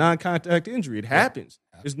down with a non-contact injury. It happens.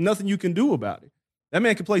 There's nothing you can do about it. That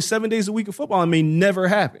man can play 7 days a week of football and may never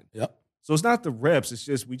happen. Yep. So it's not the reps. It's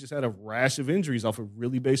just we just had a rash of injuries off of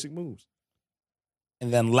really basic moves.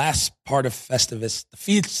 And then last part of Festivus, the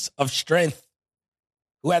feats of strength.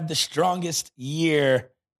 Who had the strongest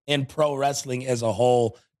year in pro wrestling as a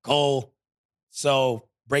whole? Cole. So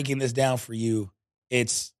breaking this down for you,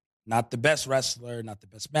 it's not the best wrestler, not the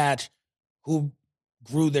best match. Who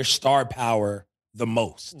grew their star power the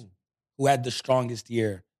most? Who had the strongest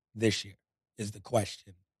year this year is the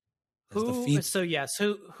question. Who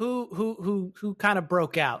kind of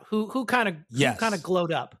broke out? Who kind of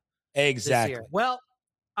glowed up? Exactly. This year? Well,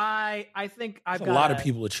 I think I've got a lot of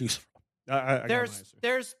people to choose from.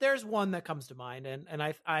 There's one that comes to mind,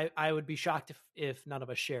 and I would be shocked if none of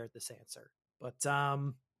us shared this answer. But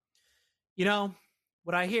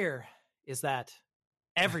what I hear is that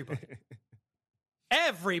everybody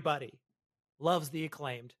loves the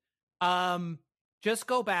Acclaimed. Just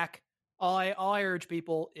go back. All I urge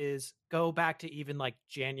people is go back to even like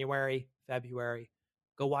January, February.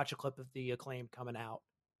 Go watch a clip of the Acclaimed coming out,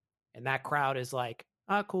 and that crowd is like,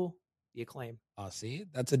 cool, the Acclaimed. Oh, see,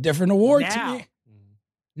 that's a different award to me.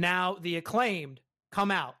 Now the Acclaimed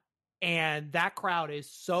come out, and that crowd is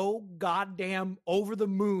so goddamn over the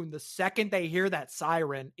moon the second they hear that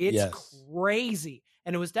siren. It's crazy.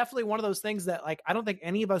 And it was definitely one of those things that, like, I don't think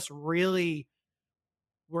any of us really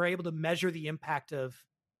were able to measure the impact of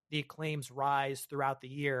the Acclaim's rise throughout the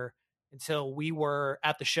year until we were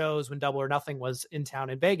at the shows when Double or Nothing was in town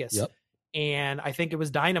in Vegas. Yep. And I think it was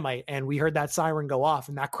Dynamite, and we heard that siren go off,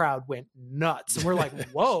 and that crowd went nuts. And we're like,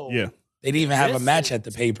 whoa. Yeah. They didn't even have a match at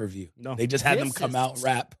the pay-per-view. No. They just had them come out and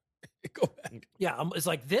rap. Go back. Yeah, it's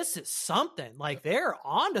like, this is something. Like, they're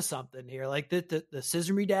onto something here. Like, the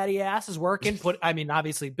Scissor Me Daddy ass is working.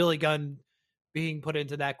 Obviously, Billy Gunn being put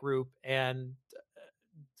into that group, and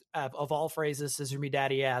of all phrases, Scissor Me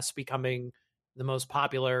Daddy ass becoming the most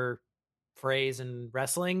popular phrase in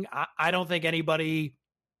wrestling. I don't think anybody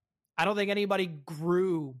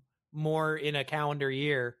grew more in a calendar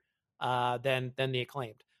year than the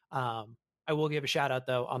Acclaimed. I will give a shout out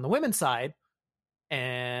though on the women's side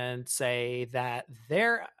and say that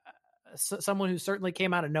they're someone who certainly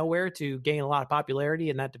came out of nowhere to gain a lot of popularity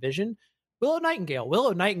in that division. Willow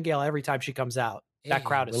Nightingale, every time she comes out, that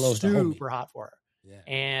crowd is Willow's super hot for her. Yeah.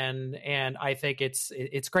 And I think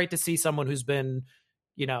it's great to see someone who's been,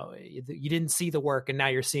 you didn't see the work, and now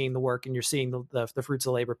you're seeing the work, and you're seeing the fruits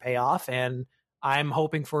of labor pay off. And I'm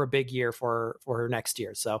hoping for a big year for her next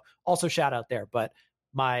year. So also shout out there, but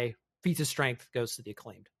my feats of strength goes to the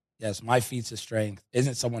Acclaimed. Yes, my feats of strength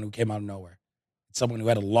isn't someone who came out of nowhere. It's someone who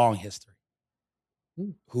had a long history,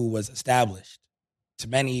 who was established. To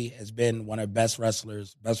many, has been one of the best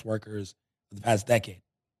wrestlers, best workers of the past decade.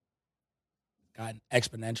 Gotten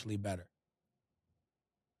exponentially better.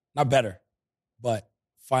 Not better, but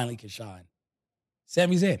finally can shine.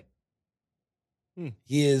 Sami Zayn.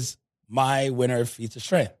 He is my winner of feats of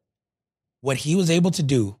strength. What he was able to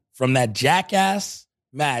do from that jackass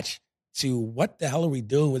match to what the hell are we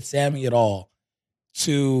doing with Sammy at all,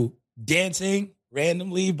 to dancing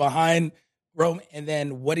randomly behind Roman, and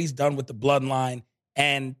then what he's done with the Bloodline,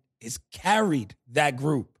 and has carried that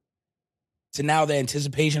group to now the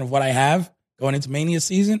anticipation of what I have going into Mania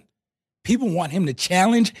season. People want him to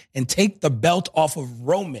challenge and take the belt off of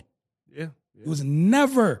Roman. Yeah. He was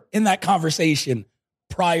never in that conversation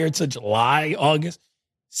prior to July, August.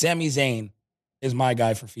 Sami Zayn is my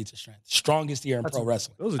guy for feats of strength. Strongest year in pro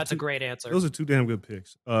wrestling. That's a great answer. Those are two damn good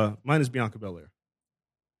picks. Mine is Bianca Belair.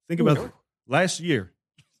 Think about last year.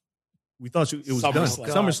 We thought it was done.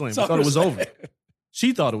 SummerSlam. We thought it was over.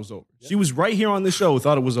 She thought it was over. Yep. She was right here on this show.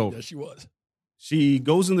 Thought it was over. Yes, she was. She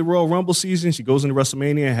goes in the Royal Rumble season. She goes into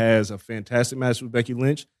WrestleMania, has a fantastic match with Becky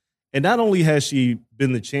Lynch. And not only has she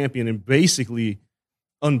been the champion and basically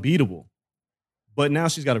unbeatable, but now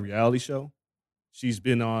she's got a reality show. She's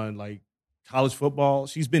been on like college football.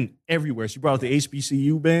 She's been everywhere. She brought out the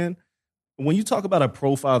HBCU band. When you talk about a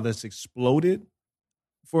profile that's exploded,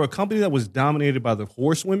 for a company that was dominated by the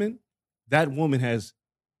horsewomen, that woman has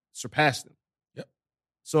surpassed them. Yep.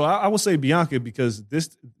 So I will say Bianca, because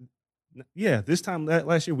this time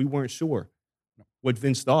last year we weren't sure what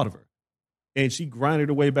Vince thought of her. And she grinded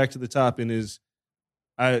her way back to the top and is...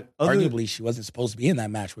 Arguably, she wasn't supposed to be in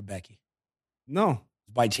that match with Becky. No.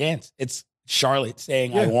 By chance. It's Charlotte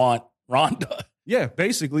saying, I want Ronda. Yeah,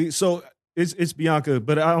 basically. So it's Bianca,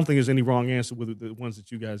 but I don't think there's any wrong answer with the ones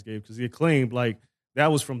that you guys gave, because the Acclaimed, like, that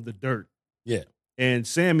was from the dirt. Yeah. And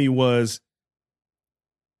Sammy was...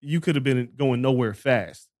 You could have been going nowhere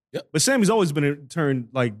fast. Yep. But Sammy's always been turned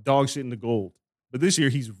like dog shit into gold. But this year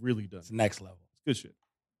he's really done. It's next level. It's good shit.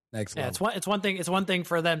 Next level. It's one thing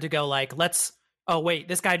for them to go like, let's oh wait,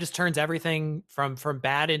 this guy just turns everything from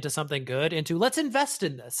bad into something good into let's invest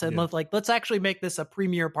in this and let's actually make this a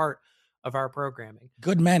premier part of our programming.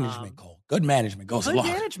 Good management, Cole. Good management goes a long.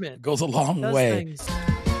 Management goes a long does way. Things.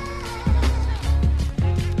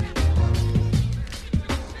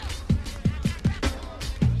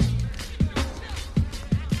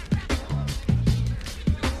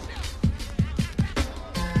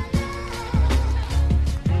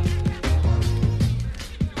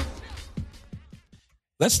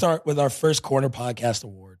 Let's start with our first corner podcast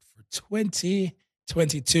award for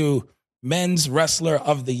 2022 Men's Wrestler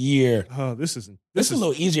of the Year. Oh, this is a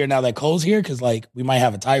little easier now that Cole's here because like we might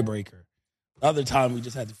have a tiebreaker. The other time we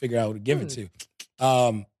just had to figure out who to give it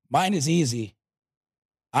to. Mine is easy.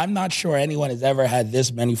 I'm not sure anyone has ever had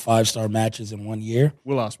this many 5-star matches in 1 year.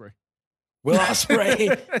 Will Ospreay. Will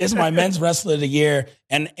Ospreay is my Men's Wrestler of the Year,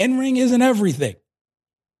 and in-ring isn't everything.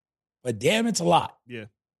 But damn, it's a lot. Yeah.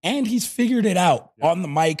 And he's figured it out on the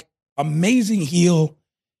mic. Amazing heel.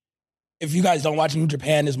 If you guys don't watch New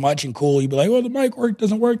Japan as much and cool, you'd be like, well, the mic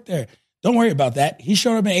doesn't work there. Don't worry about that. He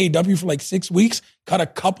showed up in AEW for like 6 weeks, cut a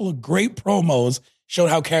couple of great promos, showed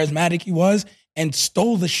how charismatic he was, and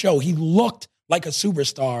stole the show. He looked like a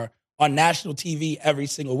superstar on national TV every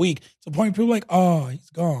single week. To the point people are like, oh, he's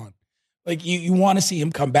gone. Like you want to see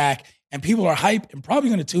him come back. And people are hyped and probably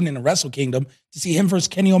going to tune in to Wrestle Kingdom to see him versus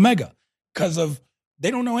Kenny Omega because of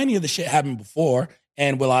they don't know any of the shit happened before.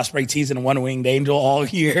 And Will Ospreay teasing a one-winged angel all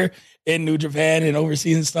year in New Japan and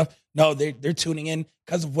overseas and stuff. No, they're tuning in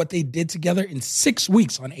because of what they did together in 6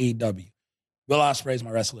 weeks on AEW. Will Ospreay is my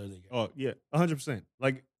wrestler of the year. Oh, yeah, 100%.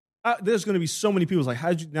 Like, there's going to be so many people like, how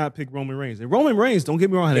did you not pick Roman Reigns? And Roman Reigns, don't get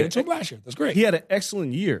me wrong. Last year. That's great. He had an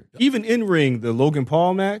excellent year. Yep. Even in ring, the Logan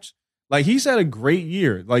Paul match, like he's had a great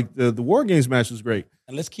year. Like the War Games match was great.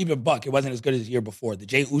 And let's keep it buck. It wasn't as good as the year before. The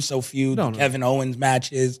Jey Uso feud, the Kevin Owens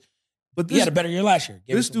matches. But he had a better year last year.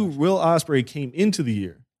 This dude, Will Ospreay, came into the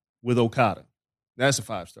year with Okada. That's a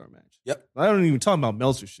 5-star match. Yep. I don't even talk about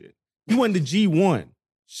Meltzer shit. He went to G1,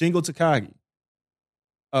 Shingo Takagi.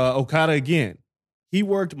 Okada again. He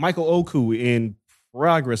worked Michael Oku in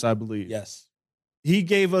Progress, I believe. Yes. He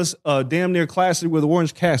gave us a damn near classic with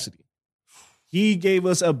Orange Cassidy. He gave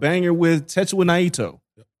us a banger with Tetsuya Naito.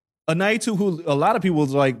 Yep. A Naito who a lot of people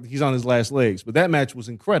was like, he's on his last legs. But that match was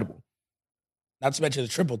incredible. Not to mention the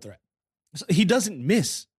triple threat. He doesn't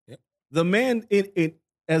miss. Yep. The man,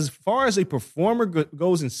 as far as a performer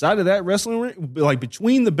goes inside of that wrestling ring, like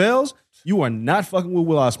between the bells, you are not fucking with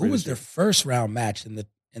Will Ospreay. Who was their first round match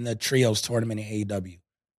in the trios tournament in AEW?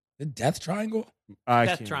 The Death Triangle?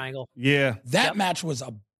 Death Triangle. Yeah. That match was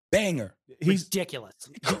a banger. He's ridiculous.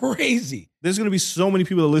 Crazy. There's going to be so many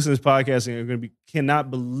people that listen to this podcast and are going to cannot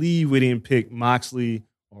believe we didn't pick Moxley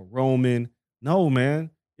or Roman. No,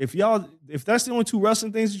 man. If that's the only two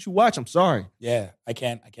wrestling things that you watch, I'm sorry. Yeah, I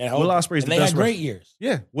can't help. Will Ospreay's the best. They had great years.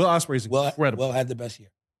 Yeah, Will Ospreay's incredible. Will had the best year.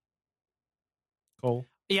 Cole.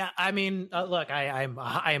 Yeah, I mean, look, I am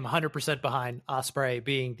 100% behind Ospreay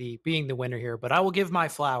being the winner here, but I will give my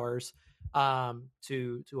flowers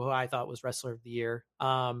to who I thought was Wrestler of the Year.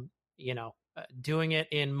 Doing it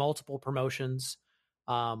in multiple promotions,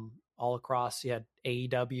 all across. You had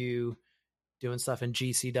AEW doing stuff in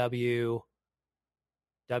GCW.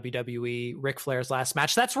 WWE, Ric Flair's last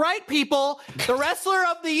match. That's right, people. The Wrestler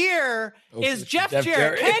of the Year is Jeff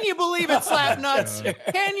Jarrett. Can you believe it, Slapnuts?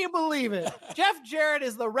 Can you believe it? Jeff Jarrett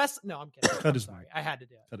is the rest. No, I'm kidding. Sorry. I had to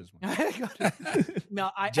do it. Cut his mic. No,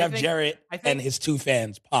 Jeff Jarrett and his two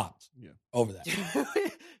fans popped over that.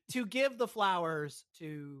 To give the flowers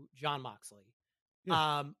to Jon Moxley.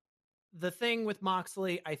 Yeah. The thing with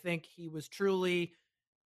Moxley, I think he was truly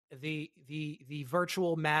the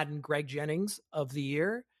virtual Madden Greg Jennings of the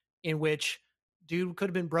year, in which dude could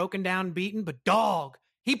have been broken down and beaten, but dog,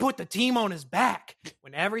 he put the team on his back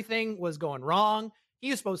when everything was going wrong. He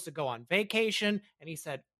was supposed to go on vacation and he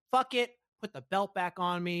said, fuck it, put the belt back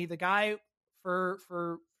on me. The guy for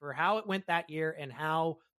how it went that year and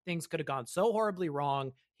how things could have gone so horribly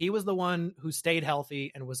wrong. He was the one who stayed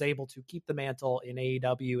healthy and was able to keep the mantle in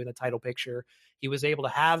AEW in the title picture. He was able to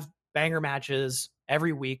have banger matches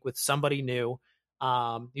every week with somebody new.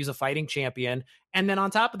 He's a fighting champion. And then on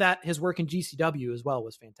top of that, his work in GCW as well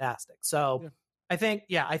was fantastic. So I think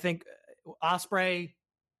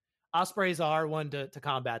Ospreay's our one to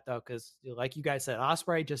combat, though, because like you guys said,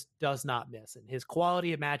 Ospreay just does not miss. And his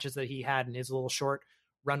quality of matches that he had in his little short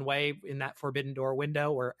runway in that Forbidden Door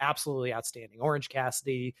window were absolutely outstanding. Orange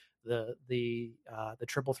Cassidy, the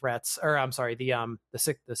triple threats, or I'm sorry, the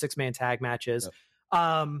 6-man tag matches.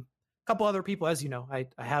 Yep. Couple other people, as you know, I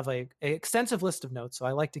have a extensive list of notes, so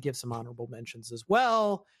I like to give some honorable mentions as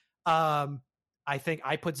well. I think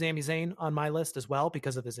I put Sami Zayn on my list as well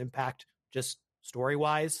because of his impact, just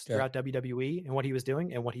story-wise throughout WWE and what he was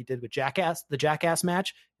doing and what he did with the Jackass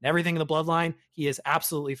match and everything in the Bloodline. He is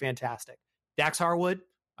absolutely fantastic. Dax Harwood,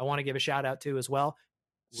 I want to give a shout out to as well.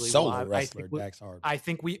 Solo wrestler, Dax Harwood. I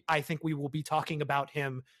think we will be talking about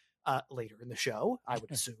him later in the show, I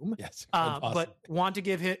would assume. Yes, but want to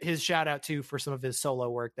give his shout out to for some of his solo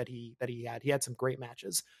work that he had. He had some great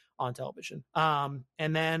matches on television. And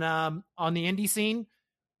then on the indie scene,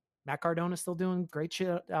 Matt Cardona is still doing great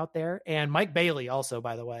shit out there. And Mike Bailey also,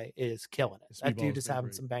 by the way, is killing it. That dude is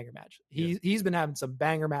having some banger matches. He's been having some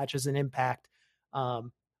banger matches in Impact.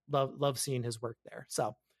 Love seeing his work there.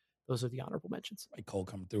 So those are the honorable mentions. Mike Cole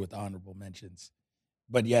coming through with the honorable mentions.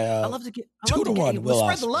 But yeah, I love to get 2-1.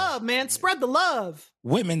 Spread the love, man. Spread the love.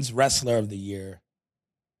 Women's Wrestler of the Year.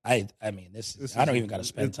 I mean, this is I don't even got to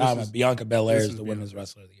spend time on Bianca Belair is the Women's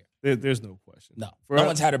Wrestler of the Year. There's no question. No,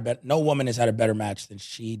 no woman has had a better match than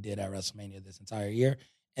she did at WrestleMania this entire year.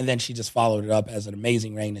 And then she just followed it up as an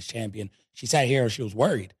amazing reign as champion. She sat here and she was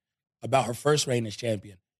worried about her first reign as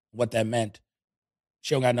champion, what that meant.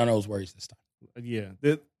 She don't got none of those worries this time. Yeah.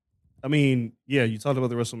 You talked about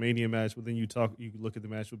the WrestleMania match, but then you look at the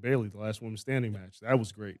match with Bayley, the last woman standing match. That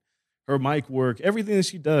was great. Her mic work, everything that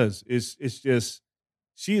she does it's just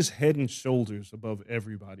she is head and shoulders above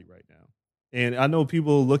everybody right now. And I know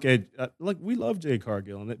people look at we love Jade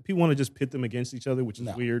Cargill, and people want to just pit them against each other, which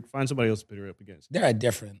is weird. Find somebody else to pit her up against. They're at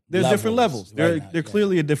different. Different levels. They're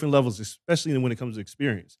clearly at different levels, especially when it comes to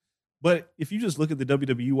experience. But if you just look at the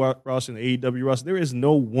WWE roster and the AEW roster, there is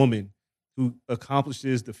no woman who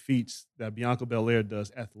accomplishes the feats that Bianca Belair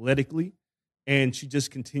does athletically, and she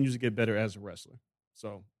just continues to get better as a wrestler.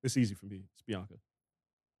 So it's easy for me. It's Bianca.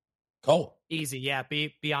 Cole. Easy, yeah.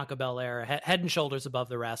 Bianca Belair, head and shoulders above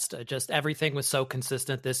the rest. Just everything was so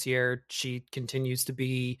consistent this year. She continues to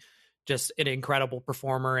be just an incredible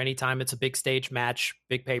performer. Anytime it's a big stage match,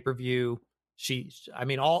 big pay-per-view,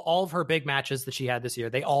 all of her big matches that she had this year,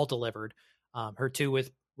 they all delivered. Her two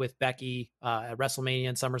with Becky at WrestleMania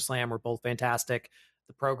and SummerSlam were both fantastic.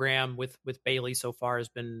 The program with Bayley so far has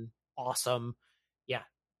been awesome. Yeah,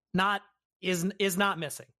 is not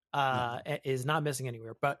missing. Is not missing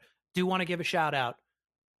anywhere. But do want to give a shout out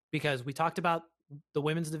because we talked about the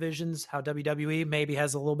women's divisions, how WWE maybe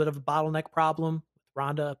has a little bit of a bottleneck problem with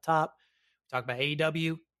Ronda up top. We talked about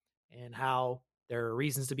AEW and how there are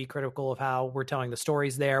reasons to be critical of how we're telling the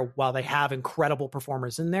stories there while they have incredible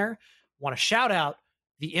performers in there. Want to shout out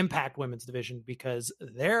the Impact women's division because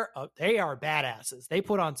they are badasses. They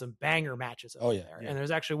put on some banger matches over there. And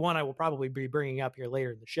there's actually one I will probably be bringing up here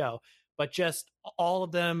later in the show. But just all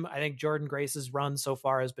of them, I think Jordan Grace's run so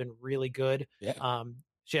far has been really good. Yeah.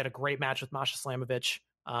 She had a great match with Masha Slamovich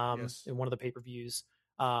in one of the pay-per-views.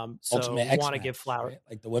 So want to give flowers. Right?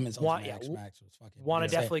 Like the women's Ultimate X match was fucking want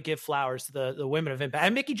to definitely give flowers to the women of Impact.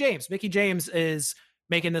 And Mickie James. Mickie James is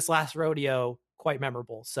making this last rodeo quite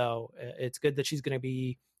memorable. So it's good that she's going to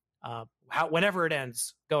be, whenever it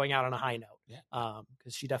ends, going out on a high note. Yeah.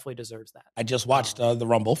 Because she definitely deserves that. I just watched the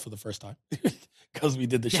Rumble for the first time because we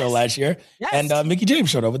did the show last year. Yes. And Mickie James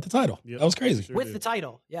showed up with the title. Yep. That was crazy. Sure with the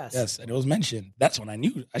title. Yes. Yes. And it was mentioned. That's when I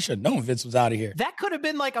knew I should have known Vince was out of here. That could have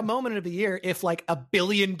been like a moment of the year if like a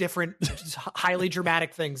billion different highly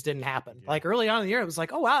dramatic things didn't happen. Yeah. Like early on in the year, it was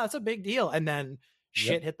like, oh, wow, that's a big deal. And then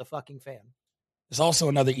shit hit the fucking fan. There's also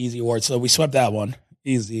another easy award. So we swept that one.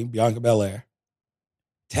 Easy. Bianca Belair.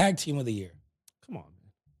 Tag Team of the Year. Come on,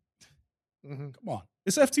 man. Mm-hmm. Come on.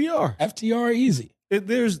 It's FTR. FTR easy.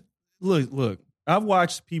 Look. I've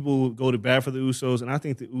watched people go to bat for the Usos, and I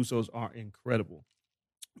think the Usos are incredible.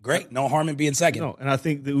 Great. No harm in being second. No, and I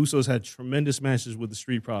think the Usos had tremendous matches with the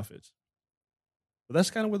Street Profits. But that's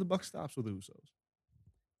kind of where the buck stops with the Usos.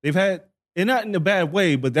 They've had, and not in a bad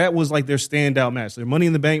way, but that was like their standout match. Their Money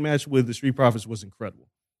in the Bank match with the Street Profits was incredible.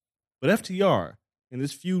 But FTR, in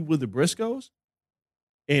this feud with the Briscoes,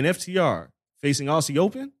 and FTR facing Aussie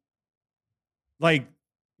Open, like,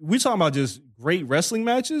 we're talking about just great wrestling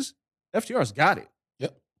matches. FTR's got it.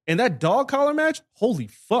 Yep. And that dog collar match, holy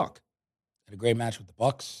fuck. Had a great match with the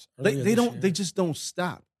Bucks. They just don't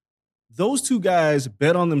stop. Those two guys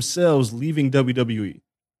bet on themselves leaving WWE.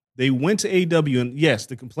 They went to AEW, and yes,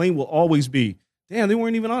 the complaint will always be, damn, they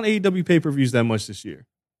weren't even on AEW pay-per-views that much this year.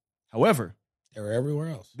 However, they were everywhere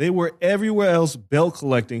else. They were everywhere else belt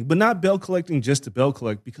collecting, but not belt collecting just to belt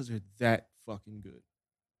collect because they're that fucking good.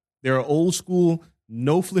 They're an old school,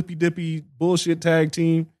 no flippy-dippy bullshit tag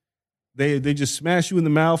team. They just smash you in the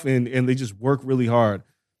mouth and they just work really hard.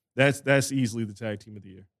 That's easily the tag team of the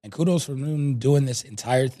year. And kudos for them doing this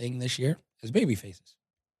entire thing this year as baby faces.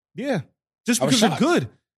 Yeah. Just because they're good.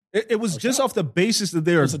 It was just off the basis that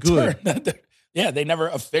they are good. Yeah, they never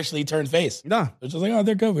officially turned face. Nah. They're just like, oh,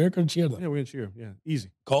 they're good. We're going to cheer them. Yeah, we're going to cheer. Yeah,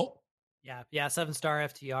 easy. Cole? Yeah, 7-star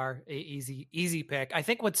FTR, easy pick. I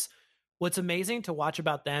think what's amazing to watch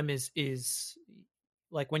about them is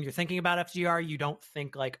like when you're thinking about FTR, you don't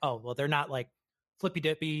think like, oh, well, they're not like flippy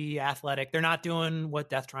dippy athletic. They're not doing what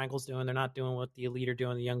Death Triangle's doing. They're not doing what the Elite are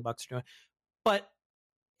doing, the Young Bucks are doing. But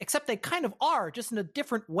except they kind of are, just in a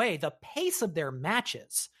different way. The pace of their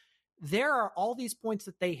matches, there are all these points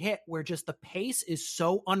that they hit where just the pace is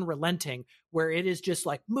so unrelenting, where it is just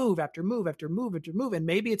like move after move after move after move. And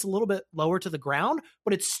maybe it's a little bit lower to the ground,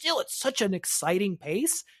 but it's such an exciting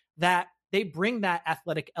pace that they bring that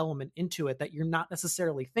athletic element into it that you're not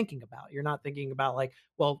necessarily thinking about. You're not thinking about like,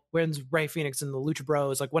 well, when's Rey Fenix and the Lucha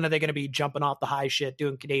Bros? Like, when are they going to be jumping off the high shit,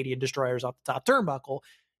 doing Canadian destroyers off the top turnbuckle?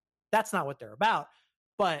 That's not what they're about.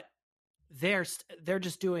 But they're just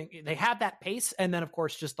they have that pace. And then of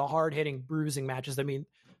course, just the hard hitting bruising matches. I mean,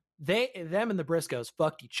 them and the Briscoes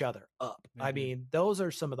fucked each other up. Mm-hmm. I mean, those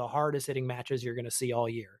are some of the hardest hitting matches you're going to see all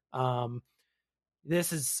year.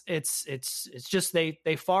 It's just,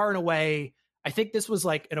 they far and away, I think this was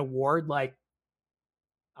like an award, like,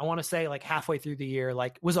 I want to say like halfway through the year,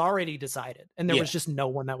 like was already decided, and there was just no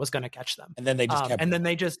one that was going to catch them. And then they just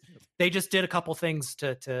kept they just did a couple things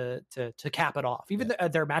to cap it off. Even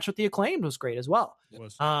their match with the Acclaimed was great as well.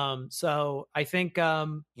 So I think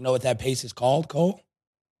you know what that pace is called, Cole?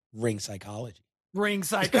 Ring psychology. Ring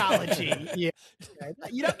psychology. Yeah.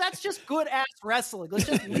 You know, that's just good ass wrestling. Let's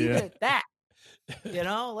just leave it at that. You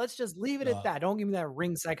know, let's just leave it at that. Don't give me that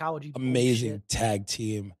ring psychology. Amazing bullshit. Tag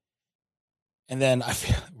team. And then I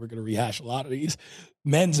feel we're going to rehash a lot of these.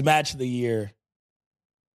 Men's match of the year.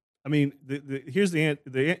 I mean, here's the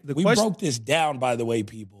we question. Broke this down, by the way,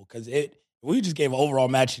 people, because if we just gave overall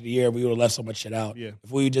match of the year, we would have left so much shit out. Yeah.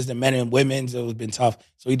 If we just did men and women's, it would have been tough.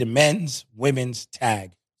 So we did men's, women's,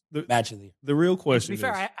 tag match of the year. The real question to be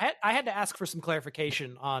fair, I had to ask for some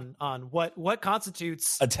clarification on what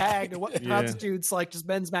constitutes a tag and what constitutes like just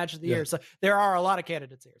men's match of the year. So there are a lot of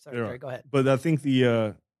candidates here. Sorry, go ahead. But I think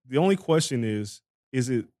the only question is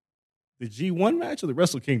it the G1 match or the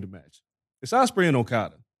Wrestle Kingdom match? It's Ospreay and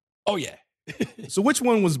Okada. Oh, yeah. So which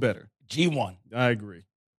one was better? G1. I agree.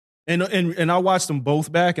 And I watched them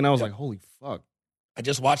both back, and I was like, holy fuck. I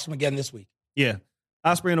just watched them again this week. Yeah.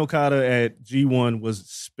 Ospreay and Okada at G1 was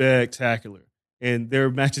spectacular. And their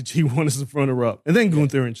match at G1 is the runner-up. And then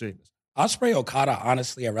Gunther and Sheamus. Ospreay Okada,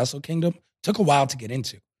 honestly, at Wrestle Kingdom, took a while to get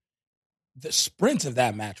into. The sprint of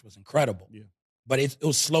that match was incredible. Yeah. But it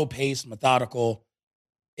was slow-paced, methodical.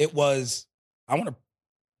 It was, I want to,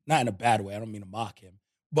 not in a bad way, I don't mean to mock him,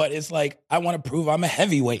 but it's like, I want to prove I'm a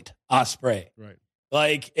heavyweight Ospreay. Right.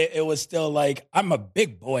 Like, it was still like, I'm a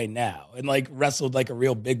big boy now, and like wrestled like a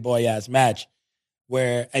real big boy-ass match,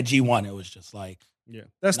 where at G1, it was just like,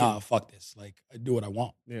 fuck this. Like, I do what I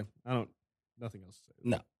want. Yeah, nothing else to say.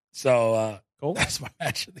 No. So, Cole? That's my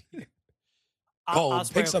match of the year. Cole,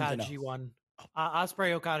 Ospreay, pick something Okada, else. G1.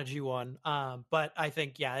 Ospreay Okada G1. But I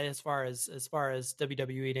think, as far as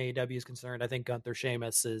WWE and AEW is concerned, I think Gunther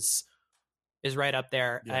Sheamus is right up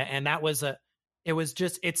there. Yeah. And that was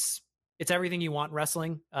it's everything you want in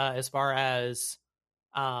wrestling, as far as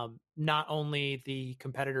not only the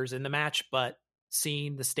competitors in the match, but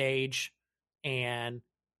seeing the stage and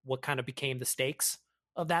what kind of became the stakes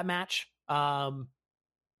of that match.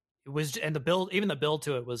 It was, and even the build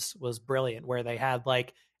to it was brilliant, where they had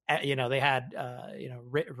like, they had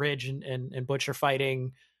Ridge and Butcher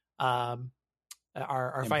fighting,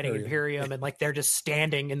 are fighting Imperium, and like they're just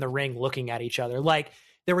standing in the ring looking at each other. Like,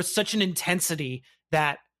 there was such an intensity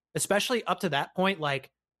that, especially up to that point,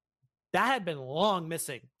 like that had been long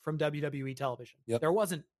missing from WWE television. Yep. There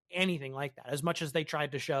wasn't anything like that, as much as they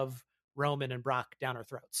tried to shove Roman and Brock down our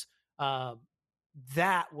throats.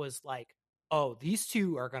 That was like, oh, these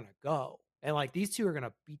two are gonna go, and like these two are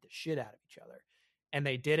gonna beat the shit out of each other, and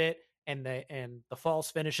they did it. And the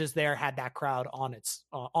false finishes there had that crowd on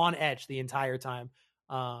edge the entire time.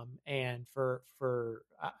 And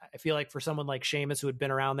I feel like for someone like Sheamus, who had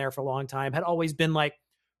been around there for a long time, had always been like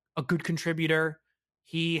a good contributor,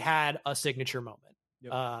 he had a signature moment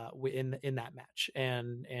in that match,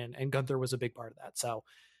 and Gunther was a big part of that. So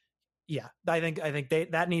yeah, I think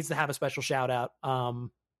that needs to have a special shout out. And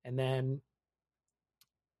then,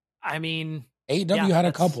 I mean, AEW had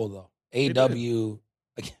a couple though. AEW,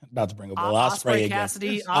 about to bring up Ospreay again.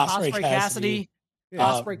 Ospreay Cassidy.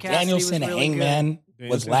 Ospreay Cassidy. Danielson really Hangman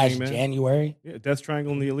was last January. Yeah, Death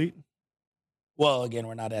Triangle and the Elite. Well, again,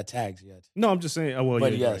 we're not at tags yet. No, I'm just saying. Well,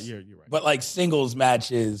 but yes, you're right. But like singles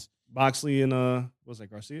matches, Moxley and what was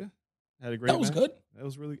that, Garcia had a great. That was match. good. That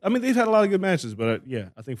was really. I mean, they've had a lot of good matches, but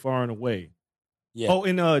I think far and away, Yeah. Oh,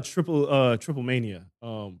 in Triple Mania,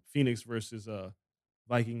 Phoenix versus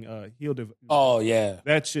Viking heel. Oh yeah.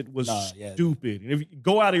 That shit was yeah. stupid. And if you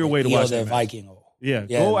go out of your way to watch that match. Viking. Yeah,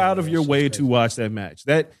 go out of your way to watch that match.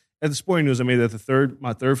 That at the Sporting News, I made that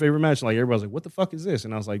my third favorite match. Like everybody's like, "What the fuck is this?"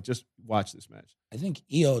 And I was like, "Just watch this match." I think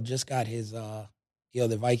Io just got his Io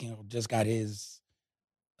the Viking just got his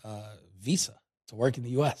visa to work in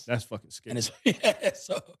the U.S. That's fucking scary. And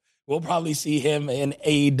so we'll probably see him in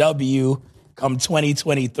AEW come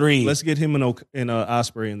 2023. Let's get him and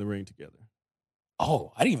Ospreay in the ring together.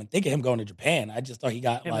 Oh, I didn't even think of him going to Japan. I just thought he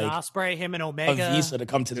got him and Ospreay, him and Omega, a visa to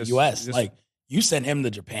come to the U.S. Like you sent him to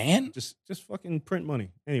Japan? Just fucking print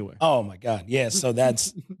money anyway. Oh my god, yeah. So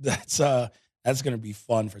that's gonna be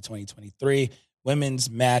fun for 2023. Women's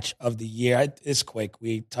match of the year. It's quick.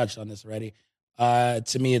 We touched on this already.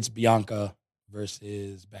 To me, it's Bianca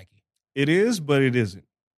versus Becky. It is, but it isn't.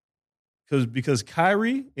 Because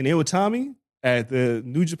Kairi and Iwatani at the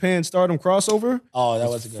New Japan Stardom crossover. Oh, that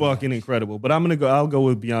was a good fucking match. incredible. But I'll go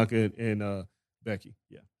with Bianca and Becky.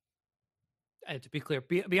 Yeah. And to be clear,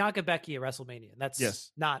 Bianca Becky at WrestleMania. That's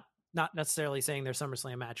yes. not necessarily saying their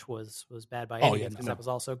SummerSlam match was bad by any means, because that was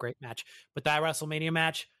also a great match. But that WrestleMania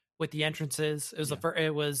match with the entrances, it was the first.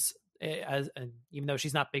 It was and even though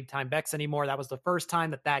she's not big time Bex anymore, that was the first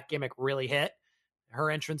time that gimmick really hit. Her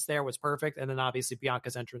entrance there was perfect, and then obviously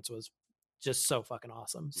Bianca's entrance was just so fucking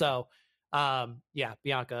awesome. So,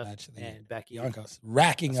 Bianca and Becky. Bianca's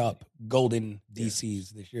racking up golden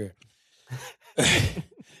DCs this year.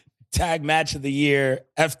 Tag match of the year,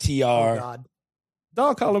 FTR. Oh God.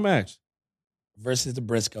 Dog collar match versus the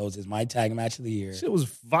Briscoes is my tag match of the year. Shit was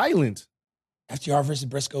violent. FTR versus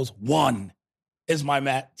Briscoes 1 is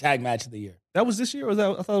my tag match of the year. That was this year, or I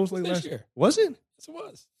thought it was like last year. Was it? Yes, it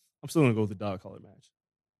was. I'm still gonna go with the dog collar match,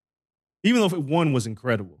 even though if it won was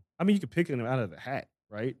incredible. I mean, you could pick it out of the hat,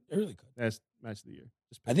 right? It really could. That's match of the year.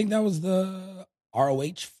 I think that was the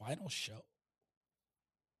ROH final show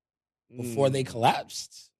before they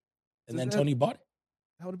collapsed, and then Tony bought it.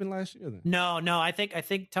 That would have been last year then. No, I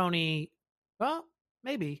think Tony. Well,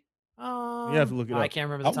 maybe. You have to look it up. I can't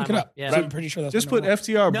remember the I'll time. look it up. Yeah, But I'm pretty sure that's just put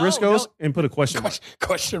FTR Briscoes and put a question mark.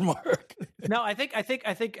 Question mark. No, I think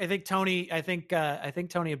Tony. I think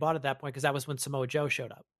Tony had bought at that point because that was when Samoa Joe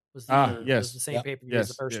showed up. Yes, it was the same pay per view as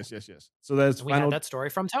the first one. Yes. So that's we had that story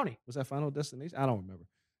from Tony. Was that Final Destination? I don't remember.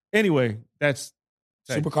 Anyway, that's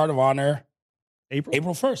Supercard of Honor,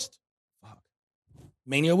 April 1st. Fuck.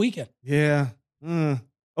 Mania weekend. Yeah.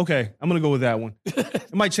 Okay, I'm gonna go with that one.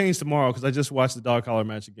 It might change tomorrow because I just watched the dog collar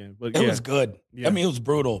match again. But it was good. Yeah. I mean, it was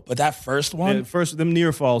brutal. But that first one, them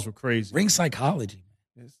near falls were crazy. Ring psychology.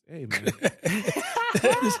 Hey man,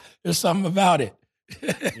 there's something about it.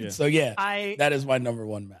 Yeah. So that is my number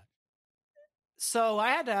one match. So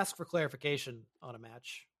I had to ask for clarification on a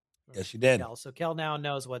match. Yes, you did. So Kel now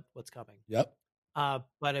knows what's coming. Yep. But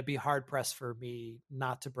it'd be hard pressed for me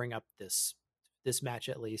not to bring up this match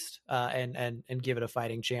at least, and give it a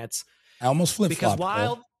fighting chance. I almost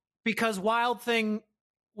flip-flopped. Because Wild Thing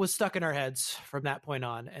was stuck in our heads from that point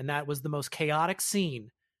on, and that was the most chaotic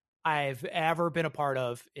scene I've ever been a part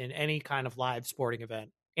of in any kind of live sporting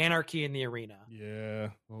event. Anarchy in the Arena. Yeah.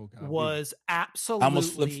 Oh God. Was absolutely. I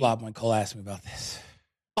almost flip-flopped when Cole asked me about this.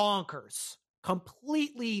 Bonkers.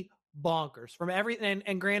 Completely bonkers from everything.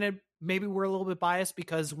 And granted, maybe we're a little bit biased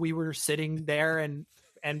because we were sitting there and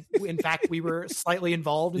in fact, we were slightly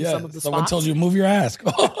involved in some of the someone spots. told you to move your ass.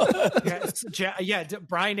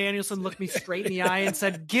 Brian Danielson looked me straight in the eye and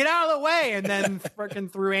said, "Get out of the way!" And then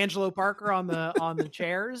freaking threw Angelo Parker on the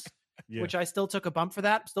chairs, which I still took a bump for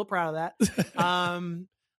that. I'm still proud of that.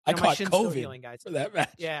 I caught COVID healing, guys. for that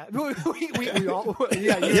match. Yeah, we all.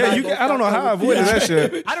 I don't know how I avoided that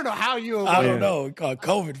shit. I don't know how you. I don't know. We caught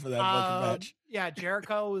COVID for that fucking match. Yeah,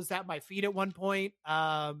 Jericho was at my feet at one point.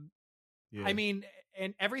 I mean.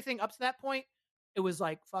 And everything up to that point, it was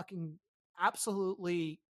like fucking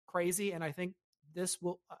absolutely crazy. And I think this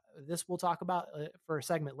we'll talk about for a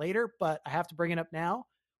segment later, but I have to bring it up now.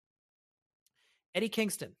 Eddie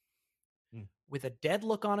Kingston, with a dead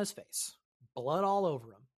look on his face, blood all over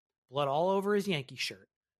him, blood all over his Yankee shirt,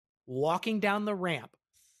 walking down the ramp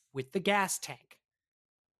with the gas tank,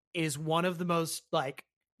 is one of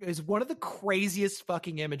the craziest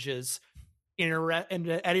fucking images in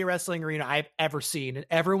the Eddie Wrestling Arena I've ever seen. And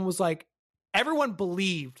everyone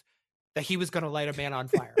believed that he was going to light a man on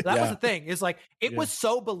fire. That was the thing. Is like, it was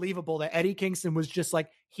so believable that Eddie Kingston was just like,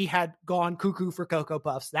 he had gone cuckoo for Cocoa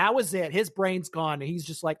Puffs. That was it. His brain's gone. And he's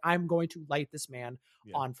just like, I'm going to light this man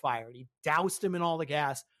on fire. And he doused him in all the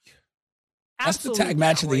gas. That's the tag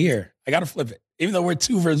match of the year. I got to flip it. Even though we're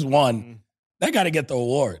 2 versus 1, that got to get the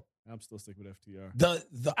award. I'm still sticking with FTR.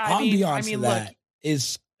 The ambiance of that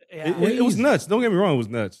is Yeah. It was crazy. nuts. Don't get me wrong, it was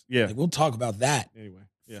nuts. Yeah. Like, we'll talk about that Anyway,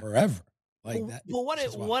 yeah. forever. Like that. But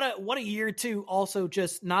what a year too. Also,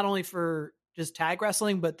 just not only for just tag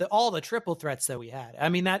wrestling, but all the triple threats that we had. I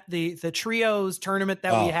mean, that the trios tournament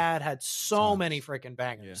that we had so tons. many freaking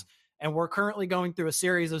bangers. And we're currently going through a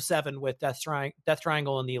series of 7 with Death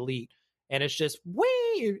Triangle and the Elite, and it's just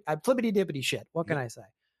flippity dippity shit. What can I say?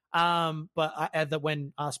 But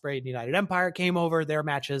when Ospreay and United Empire came over, their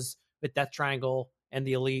matches with Death Triangle and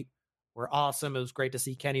the Elite were awesome. It was great to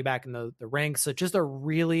see Kenny back in the ring. So just a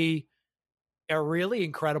really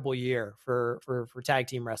incredible year for tag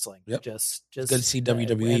team wrestling. Yep. Just good to see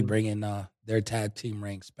WWE bringing their tag team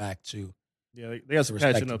ranks back to they got some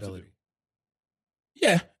catching up to do.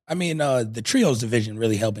 Yeah, I mean the trios division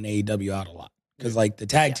really helping AEW out a lot because like the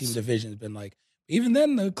tag team division has been like even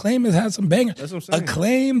then the Acclaim has had some bangers. That's what I'm saying.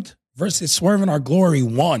 Acclaimed versus Swerve in Our Glory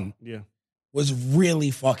 1 was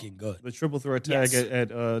really fucking good. The triple threat tag at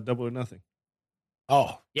Double or Nothing.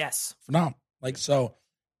 Oh yes, phenomenal! Like so.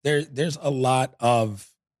 There's a lot of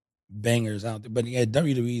bangers out there, but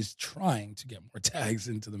WWE's trying to get more tags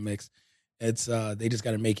into the mix. It's they just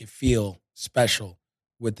got to make it feel special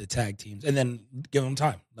with the tag teams, and then give them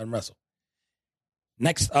time, let them wrestle.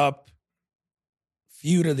 Next up,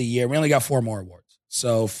 feud of the year. We only got 4 more awards,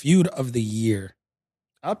 so feud of the year.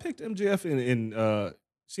 I picked MJF in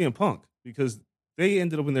CM Punk because they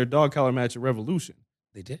ended up in their dog collar match at Revolution.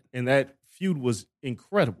 They did, and that feud was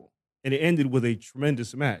incredible. And it ended with a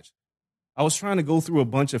tremendous match. I was trying to go through a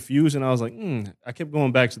bunch of feuds, and I was like, I kept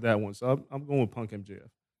going back to that one. So I'm going with Punk MJF.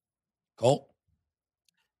 Colt?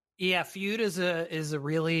 Yeah, feud is a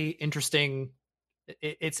really interesting.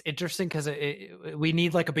 It's interesting because we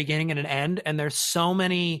need like a beginning and an end, and there's so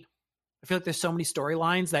many. I feel like there's so many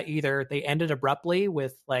storylines that either they ended abruptly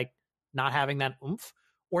with like not having that oomph,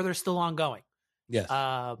 or they're still ongoing. Yes.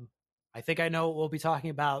 I think I know what we'll be talking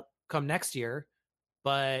about come next year,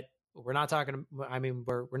 but we're not talking. I mean,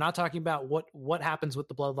 we're not talking about what happens with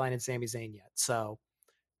the Bloodline and Sami Zayn yet. So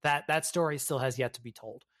that story still has yet to be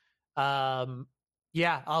told.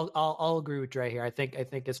 Yeah, I'll agree with Dre here. I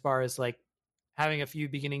think as far as like having a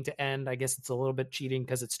feud beginning to end, I guess it's a little bit cheating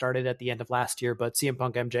because it started at the end of last year. But CM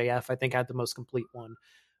Punk MJF, I think, had the most complete one,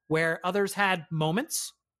 where others had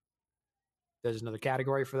moments. There's another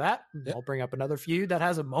category for that. Yep. I'll bring up another feud that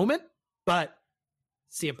has a moment, but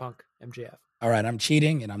CM Punk MJF. All right, I'm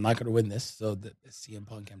cheating, and I'm not going to win this, so the CM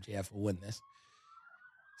Punk MJF will win this.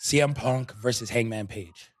 CM Punk versus Hangman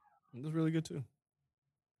Page. It was really good, too.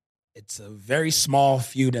 It's a very small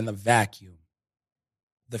feud in the vacuum.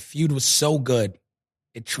 The feud was so good,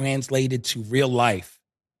 it translated to real life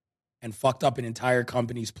and fucked up an entire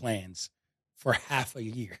company's plans for half a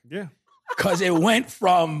year. Yeah. Because it went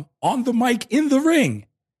from on the mic in the ring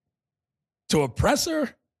to a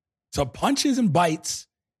presser to punches and bites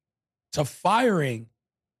to firing,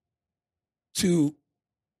 to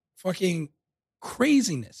fucking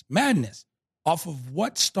craziness, madness, off of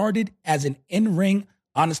what started as an in-ring,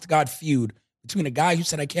 honest-to-God feud between a guy who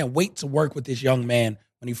said, I can't wait to work with this young man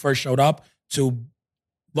when he first showed up, to,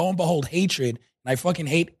 lo and behold, hatred, and I fucking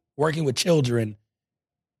hate working with children,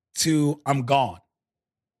 to I'm gone.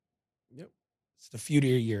 Yep. It's the feud of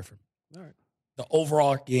your year for me. All right. The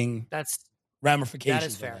overarching ramifications. That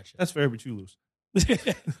is fair. That's fair, but you lose.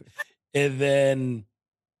 And then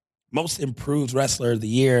most improved wrestler of the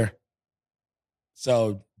year.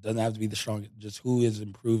 So doesn't have to be the strongest, just who has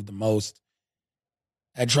improved the most.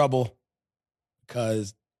 Had trouble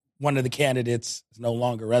because one of the candidates is no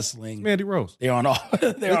longer wrestling. It's Mandy Rose. They're on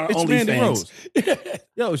OnlyFans. Mandy Rose.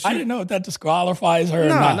 Yo, I didn't know if that disqualifies her or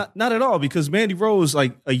not. Not at all, because Mandy Rose,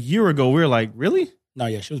 like a year ago, we were like, really? No,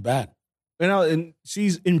 yeah, she was bad. And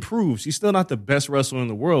she's improved. She's still not the best wrestler in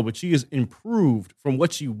the world, but she has improved from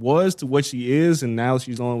what she was to what she is, and now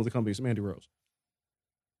she's on with the company. It's Mandy Rose.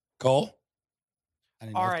 Cole?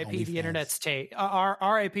 R.I.P. the internet's take.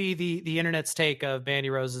 R.I.P. the internet's take of Mandy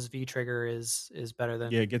Rose's V trigger is better than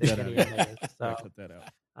get that out. So, cut that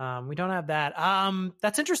out. We don't have that.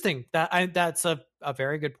 That's interesting. That's a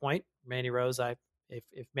very good point. Mandy Rose.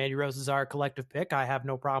 If Mandy Rose is our collective pick, I have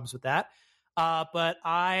no problems with that. But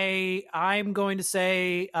I'm going to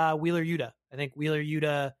say Wheeler Yuta. I think Wheeler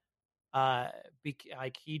Yuta,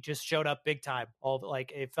 like he just showed up big time.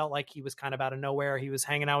 It felt like he was kind of out of nowhere. He was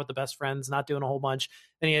hanging out with the best friends, not doing a whole bunch.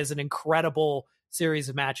 Then he has an incredible series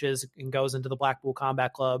of matches and goes into the Blackpool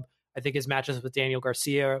Combat Club. I think his matches with Daniel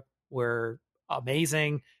Garcia were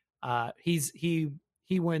amazing. He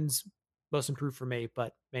wins most improved for me,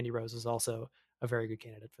 but Mandy Rose is also a very good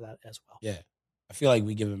candidate for that as well. Yeah. I feel like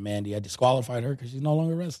we give him Mandy. I disqualified her because she's no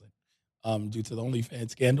longer wrestling due to the OnlyFans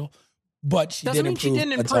scandal. but she Doesn't did mean she improve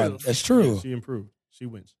didn't a ton. improve. That's true. Yeah, she improved. She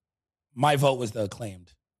wins. My vote was the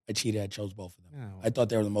Acclaimed. I cheated. I chose both of them. No. I thought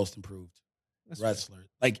they were the most improved That's wrestlers.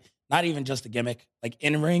 Like, not even just a gimmick. Like,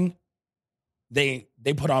 in ring, they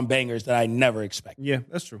put on bangers that I never expected. Yeah,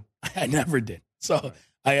 that's true. I never did. So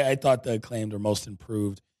I thought the Acclaimed were most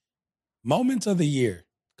improved. Moments of the year.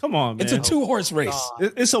 Come on, man. It's a 2-horse race.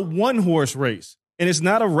 God. It's a 1-horse race. And it's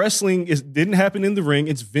not a wrestling. It didn't happen in the ring.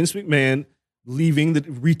 It's Vince McMahon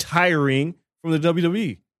retiring from the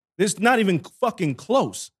WWE. It's not even fucking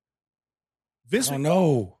close. Vince I don't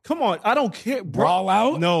know. Come on. I don't care. Brawl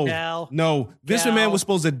out? No. Gal. No. Vince Gal. McMahon was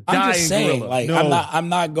supposed to die I'm just in saying, Gorilla. like, No. I'm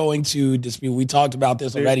not going to dispute. We talked about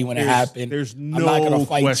this already when it happened. There's no I'm not going to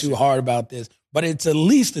fight question. too hard about this. But it's at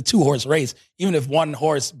least a 2-horse race, even if one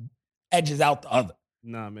horse edges out the other.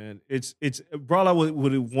 Nah, man. It's Brawl Out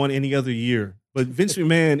would have won any other year. But Vince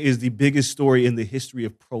McMahon is the biggest story in the history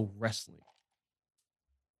of pro wrestling.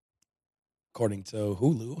 According to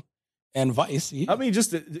Hulu and Vice. I mean,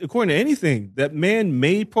 just according to anything, that man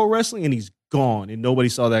made pro wrestling and he's gone, and nobody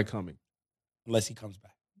saw that coming. Unless he comes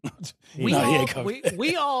back. We, No, he all, ain't coming.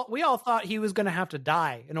 we all thought he was going to have to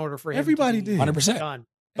die in order for him. Everybody to be did. 100%. done.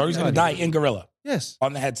 Thought he was going to die in Gorilla Yes,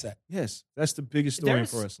 on the headset. yes, that's the biggest story in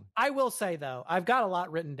pro wrestling. I will say though, I've got a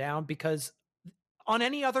lot written down because on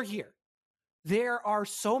any other year, there are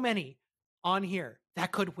so many on here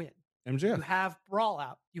that could win. MJF. You have Brawl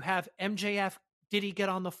Out. You have MJF. Did he get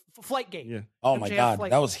on the flight gate? Yeah, Oh my MJF God.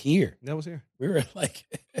 like- That was here. that was here. We were like,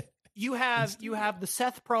 You have the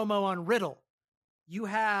Seth promo on Riddle. You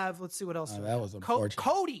have, let's see what else. Oh, do I that have? was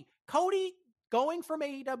unfortunate. Cody going from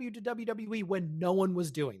AEW to WWE when no one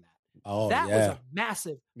was doing that. oh, That was yeah. a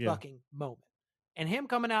massive Yeah. fucking moment. And him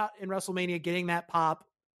coming out in WrestleMania, getting that pop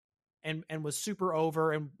and was super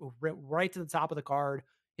over and right to the top of the card.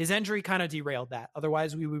 His injury kind of derailed that.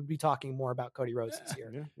 Otherwise, we would be talking more about Cody Rhodes this year.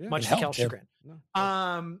 Yeah, yeah. Much It to helped Kel's him. chagrin.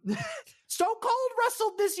 No. Stone Cold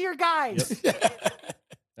wrestled this year, guys.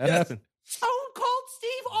 That happened. Stone Cold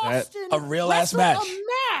Steve Austin. A real ass wrestled match.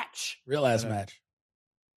 A match. Real ass Yeah. match.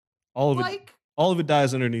 All of it. Like, All of it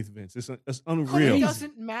dies underneath Vince. It's it unreal.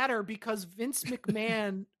 doesn't matter because Vince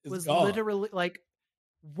McMahon It's was gone. literally like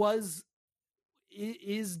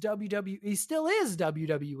is WWE. He still is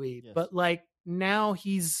WWE, Yes. but like now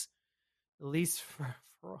he's at least for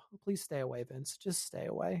please stay away, Vince. Just stay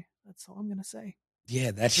away. That's all I'm gonna say.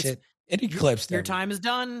 Yeah, that shit. It eclipsed Your everything. time is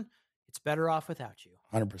done. It's better off without you.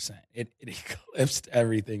 100%. It eclipsed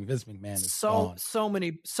everything. Vince McMahon is gone.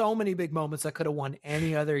 So many big moments that could have won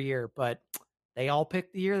any other year, but they all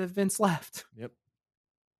picked the year that Vince left. Yep.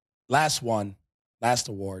 Last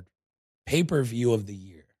award. Pay-per-view of the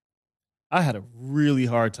year. I had a really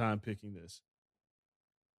hard time picking this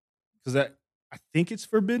because I think it's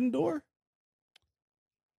Forbidden Door.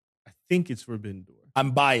 I think it's Forbidden Door.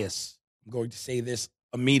 I'm biased. I'm going to say this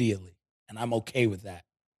immediately, and I'm okay with that.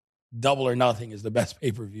 Double or Nothing is the best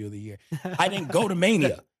pay-per-view of the year. I didn't go to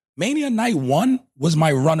Mania. Mania Night 1 was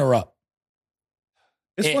my runner-up.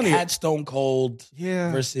 It's It funny. had Stone Cold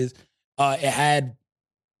Yeah. versus it had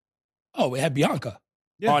Bianca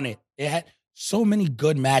Yeah. on it. It had so many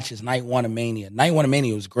good matches. Night 1 of Mania. Night 1 of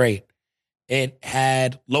Mania was great. It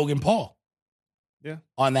had Logan Paul. Yeah.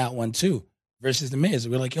 On that one too versus the Miz.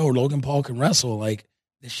 We're like, yo, Logan Paul can wrestle. Like,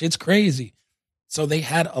 this shit's crazy. So they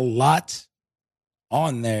had a lot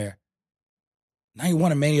on there. Night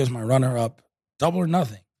 1 of Mania was my runner-up. Double or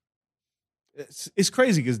Nothing. It's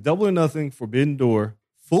crazy because Double or Nothing, Forbidden Door,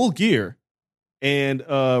 Full Gear, and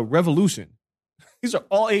Revolution. These are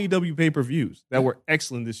all AEW pay-per-views that were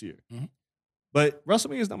excellent this year. Mhm. But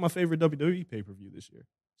WrestleMania is not my favorite WWE pay-per-view this year.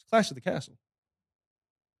 It's Clash of the Castle.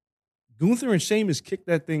 Gunther and Sheamus kicked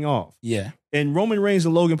that thing off. Yeah. And Roman Reigns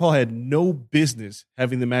and Logan Paul had no business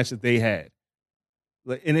having the match that they had.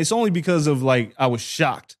 And it's only because of, like, I was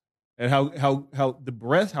shocked at how the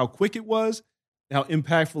breath, how quick it was, how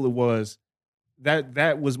impactful it was.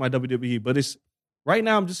 That was my WWE. But it's right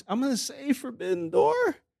now I'm gonna say Forbidden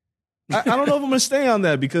Door. I don't know if I'm gonna stay on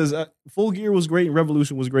that because Full Gear was great and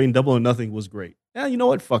Revolution was great and Double or Nothing was great. Yeah, you know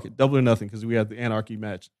what? Fuck it, Double or Nothing because we had the Anarchy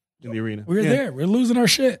match in the arena. We were Yeah. there. We're losing our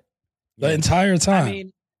shit the entire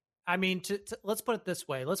time. I mean, to let's put it this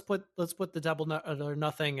way. Let's put the Double or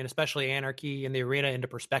Nothing and especially Anarchy in the arena into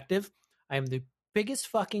perspective. I am the biggest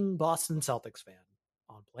fucking Boston Celtics fan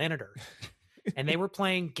on planet Earth, and they were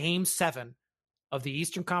playing Game 7 of the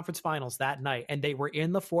Eastern Conference Finals that night, and they were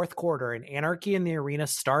in the fourth quarter, and Anarchy in the arena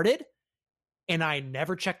started, and I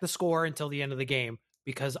never checked the score until the end of the game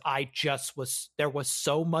because there was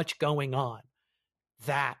so much going on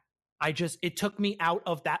that it took me out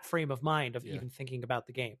of that frame of mind of even thinking about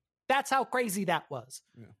the game. That's how crazy that was.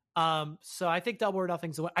 Yeah. So I think Double or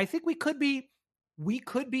Nothing's the one. I think we could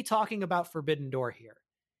be talking about Forbidden Door here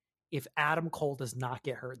if Adam Cole does not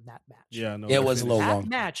get hurt in that match. Yeah, no, It was a little that long.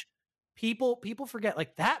 match. People forget,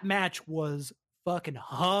 like, that match was fucking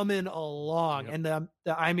humming along, and the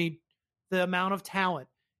amount of talent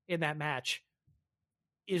in that match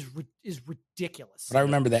is ridiculous. But I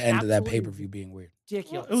remember the end of that Absolutely pay-per-view being weird.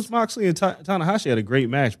 ridiculous. It was Moxley and Tanahashi had a great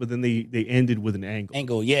match, but then they ended with an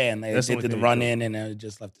angle. Yeah, and they That's the did only the thing run they in, and it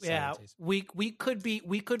just left the sour taste. we could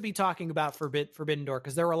be talking about Forbidden Door,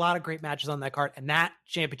 because there were a lot of great matches on that card, and that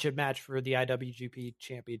championship match for the IWGP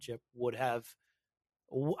Championship would have.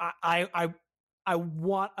 I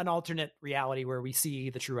want an alternate reality where we see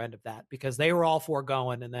the true end of that, because they were all four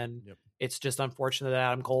going, and then it's just unfortunate that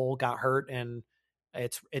Adam Cole got hurt, and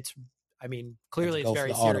it's. I mean, clearly it's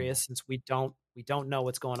very serious since we don't know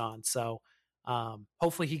what's going on. So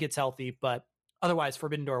hopefully he gets healthy, but otherwise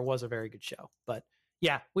Forbidden Door was a very good show. But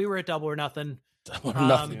yeah, we were at Double or Nothing. Double or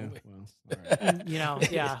Nothing.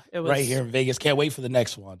 It was right here in Vegas. Can't wait for the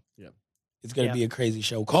next one. Yeah. It's going to be a crazy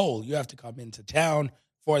show. Cole, you have to come into town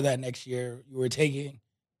for that next year. We're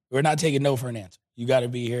not taking no for an answer. You got to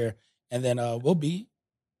be here. And then we'll be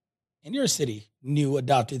in your city, new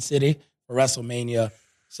adopted city, for WrestleMania.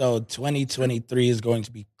 So 2023 is going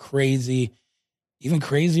to be crazy, even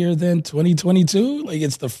crazier than 2022. Like,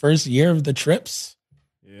 it's the first year of the trips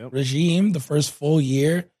regime, the first full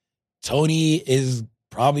year. Tony is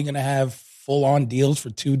probably going to have full-on deals for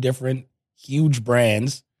 2 different huge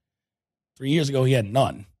brands. 3 years ago, he had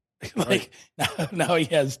none. Now he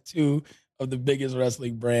has 2 of the biggest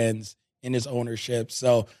wrestling brands in his ownership.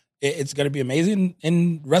 So it's going to be amazing.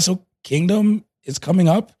 And Wrestle Kingdom is coming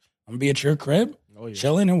up. I'm going to be at your crib.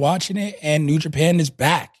 Chilling and watching it, and New Japan is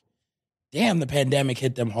back. Damn, the pandemic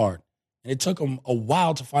hit them hard, and it took them a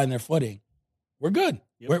while to find their footing. We're good.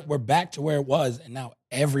 Yep. We're back to where it was, and now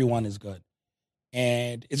everyone is good.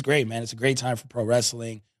 And it's great, man. It's a great time for pro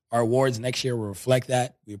wrestling. Our awards next year will reflect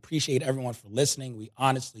that. We appreciate everyone for listening. We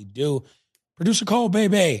honestly do. Producer Cole,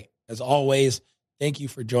 baby, as always, thank you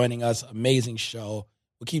for joining us. Amazing show.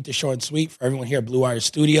 We'll keep this short and sweet for everyone here at Blue Wire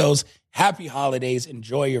Studios. Happy holidays.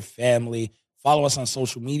 Enjoy your family. Follow us on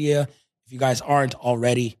social media. If you guys aren't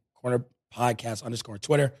already, Corner Podcast _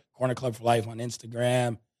 Twitter, Corner Club for Life on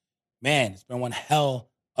Instagram. Man, it's been one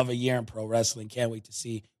hell of a year in pro wrestling. Can't wait to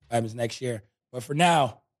see what happens next year. But for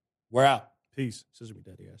now, we're out. Peace. Scissor me,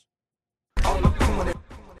 daddy ass.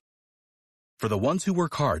 For the ones who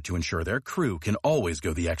work hard to ensure their crew can always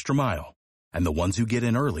go the extra mile, and the ones who get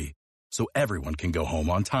in early so everyone can go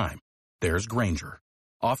home on time, there's Grainger,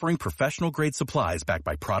 offering professional-grade supplies backed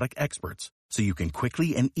by product experts, so you can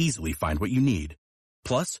quickly and easily find what you need.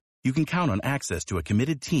 Plus, you can count on access to a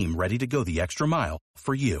committed team ready to go the extra mile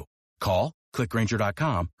for you. Call, click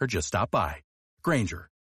Grainger.com, or just stop by. Grainger,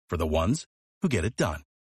 for the ones who get it done.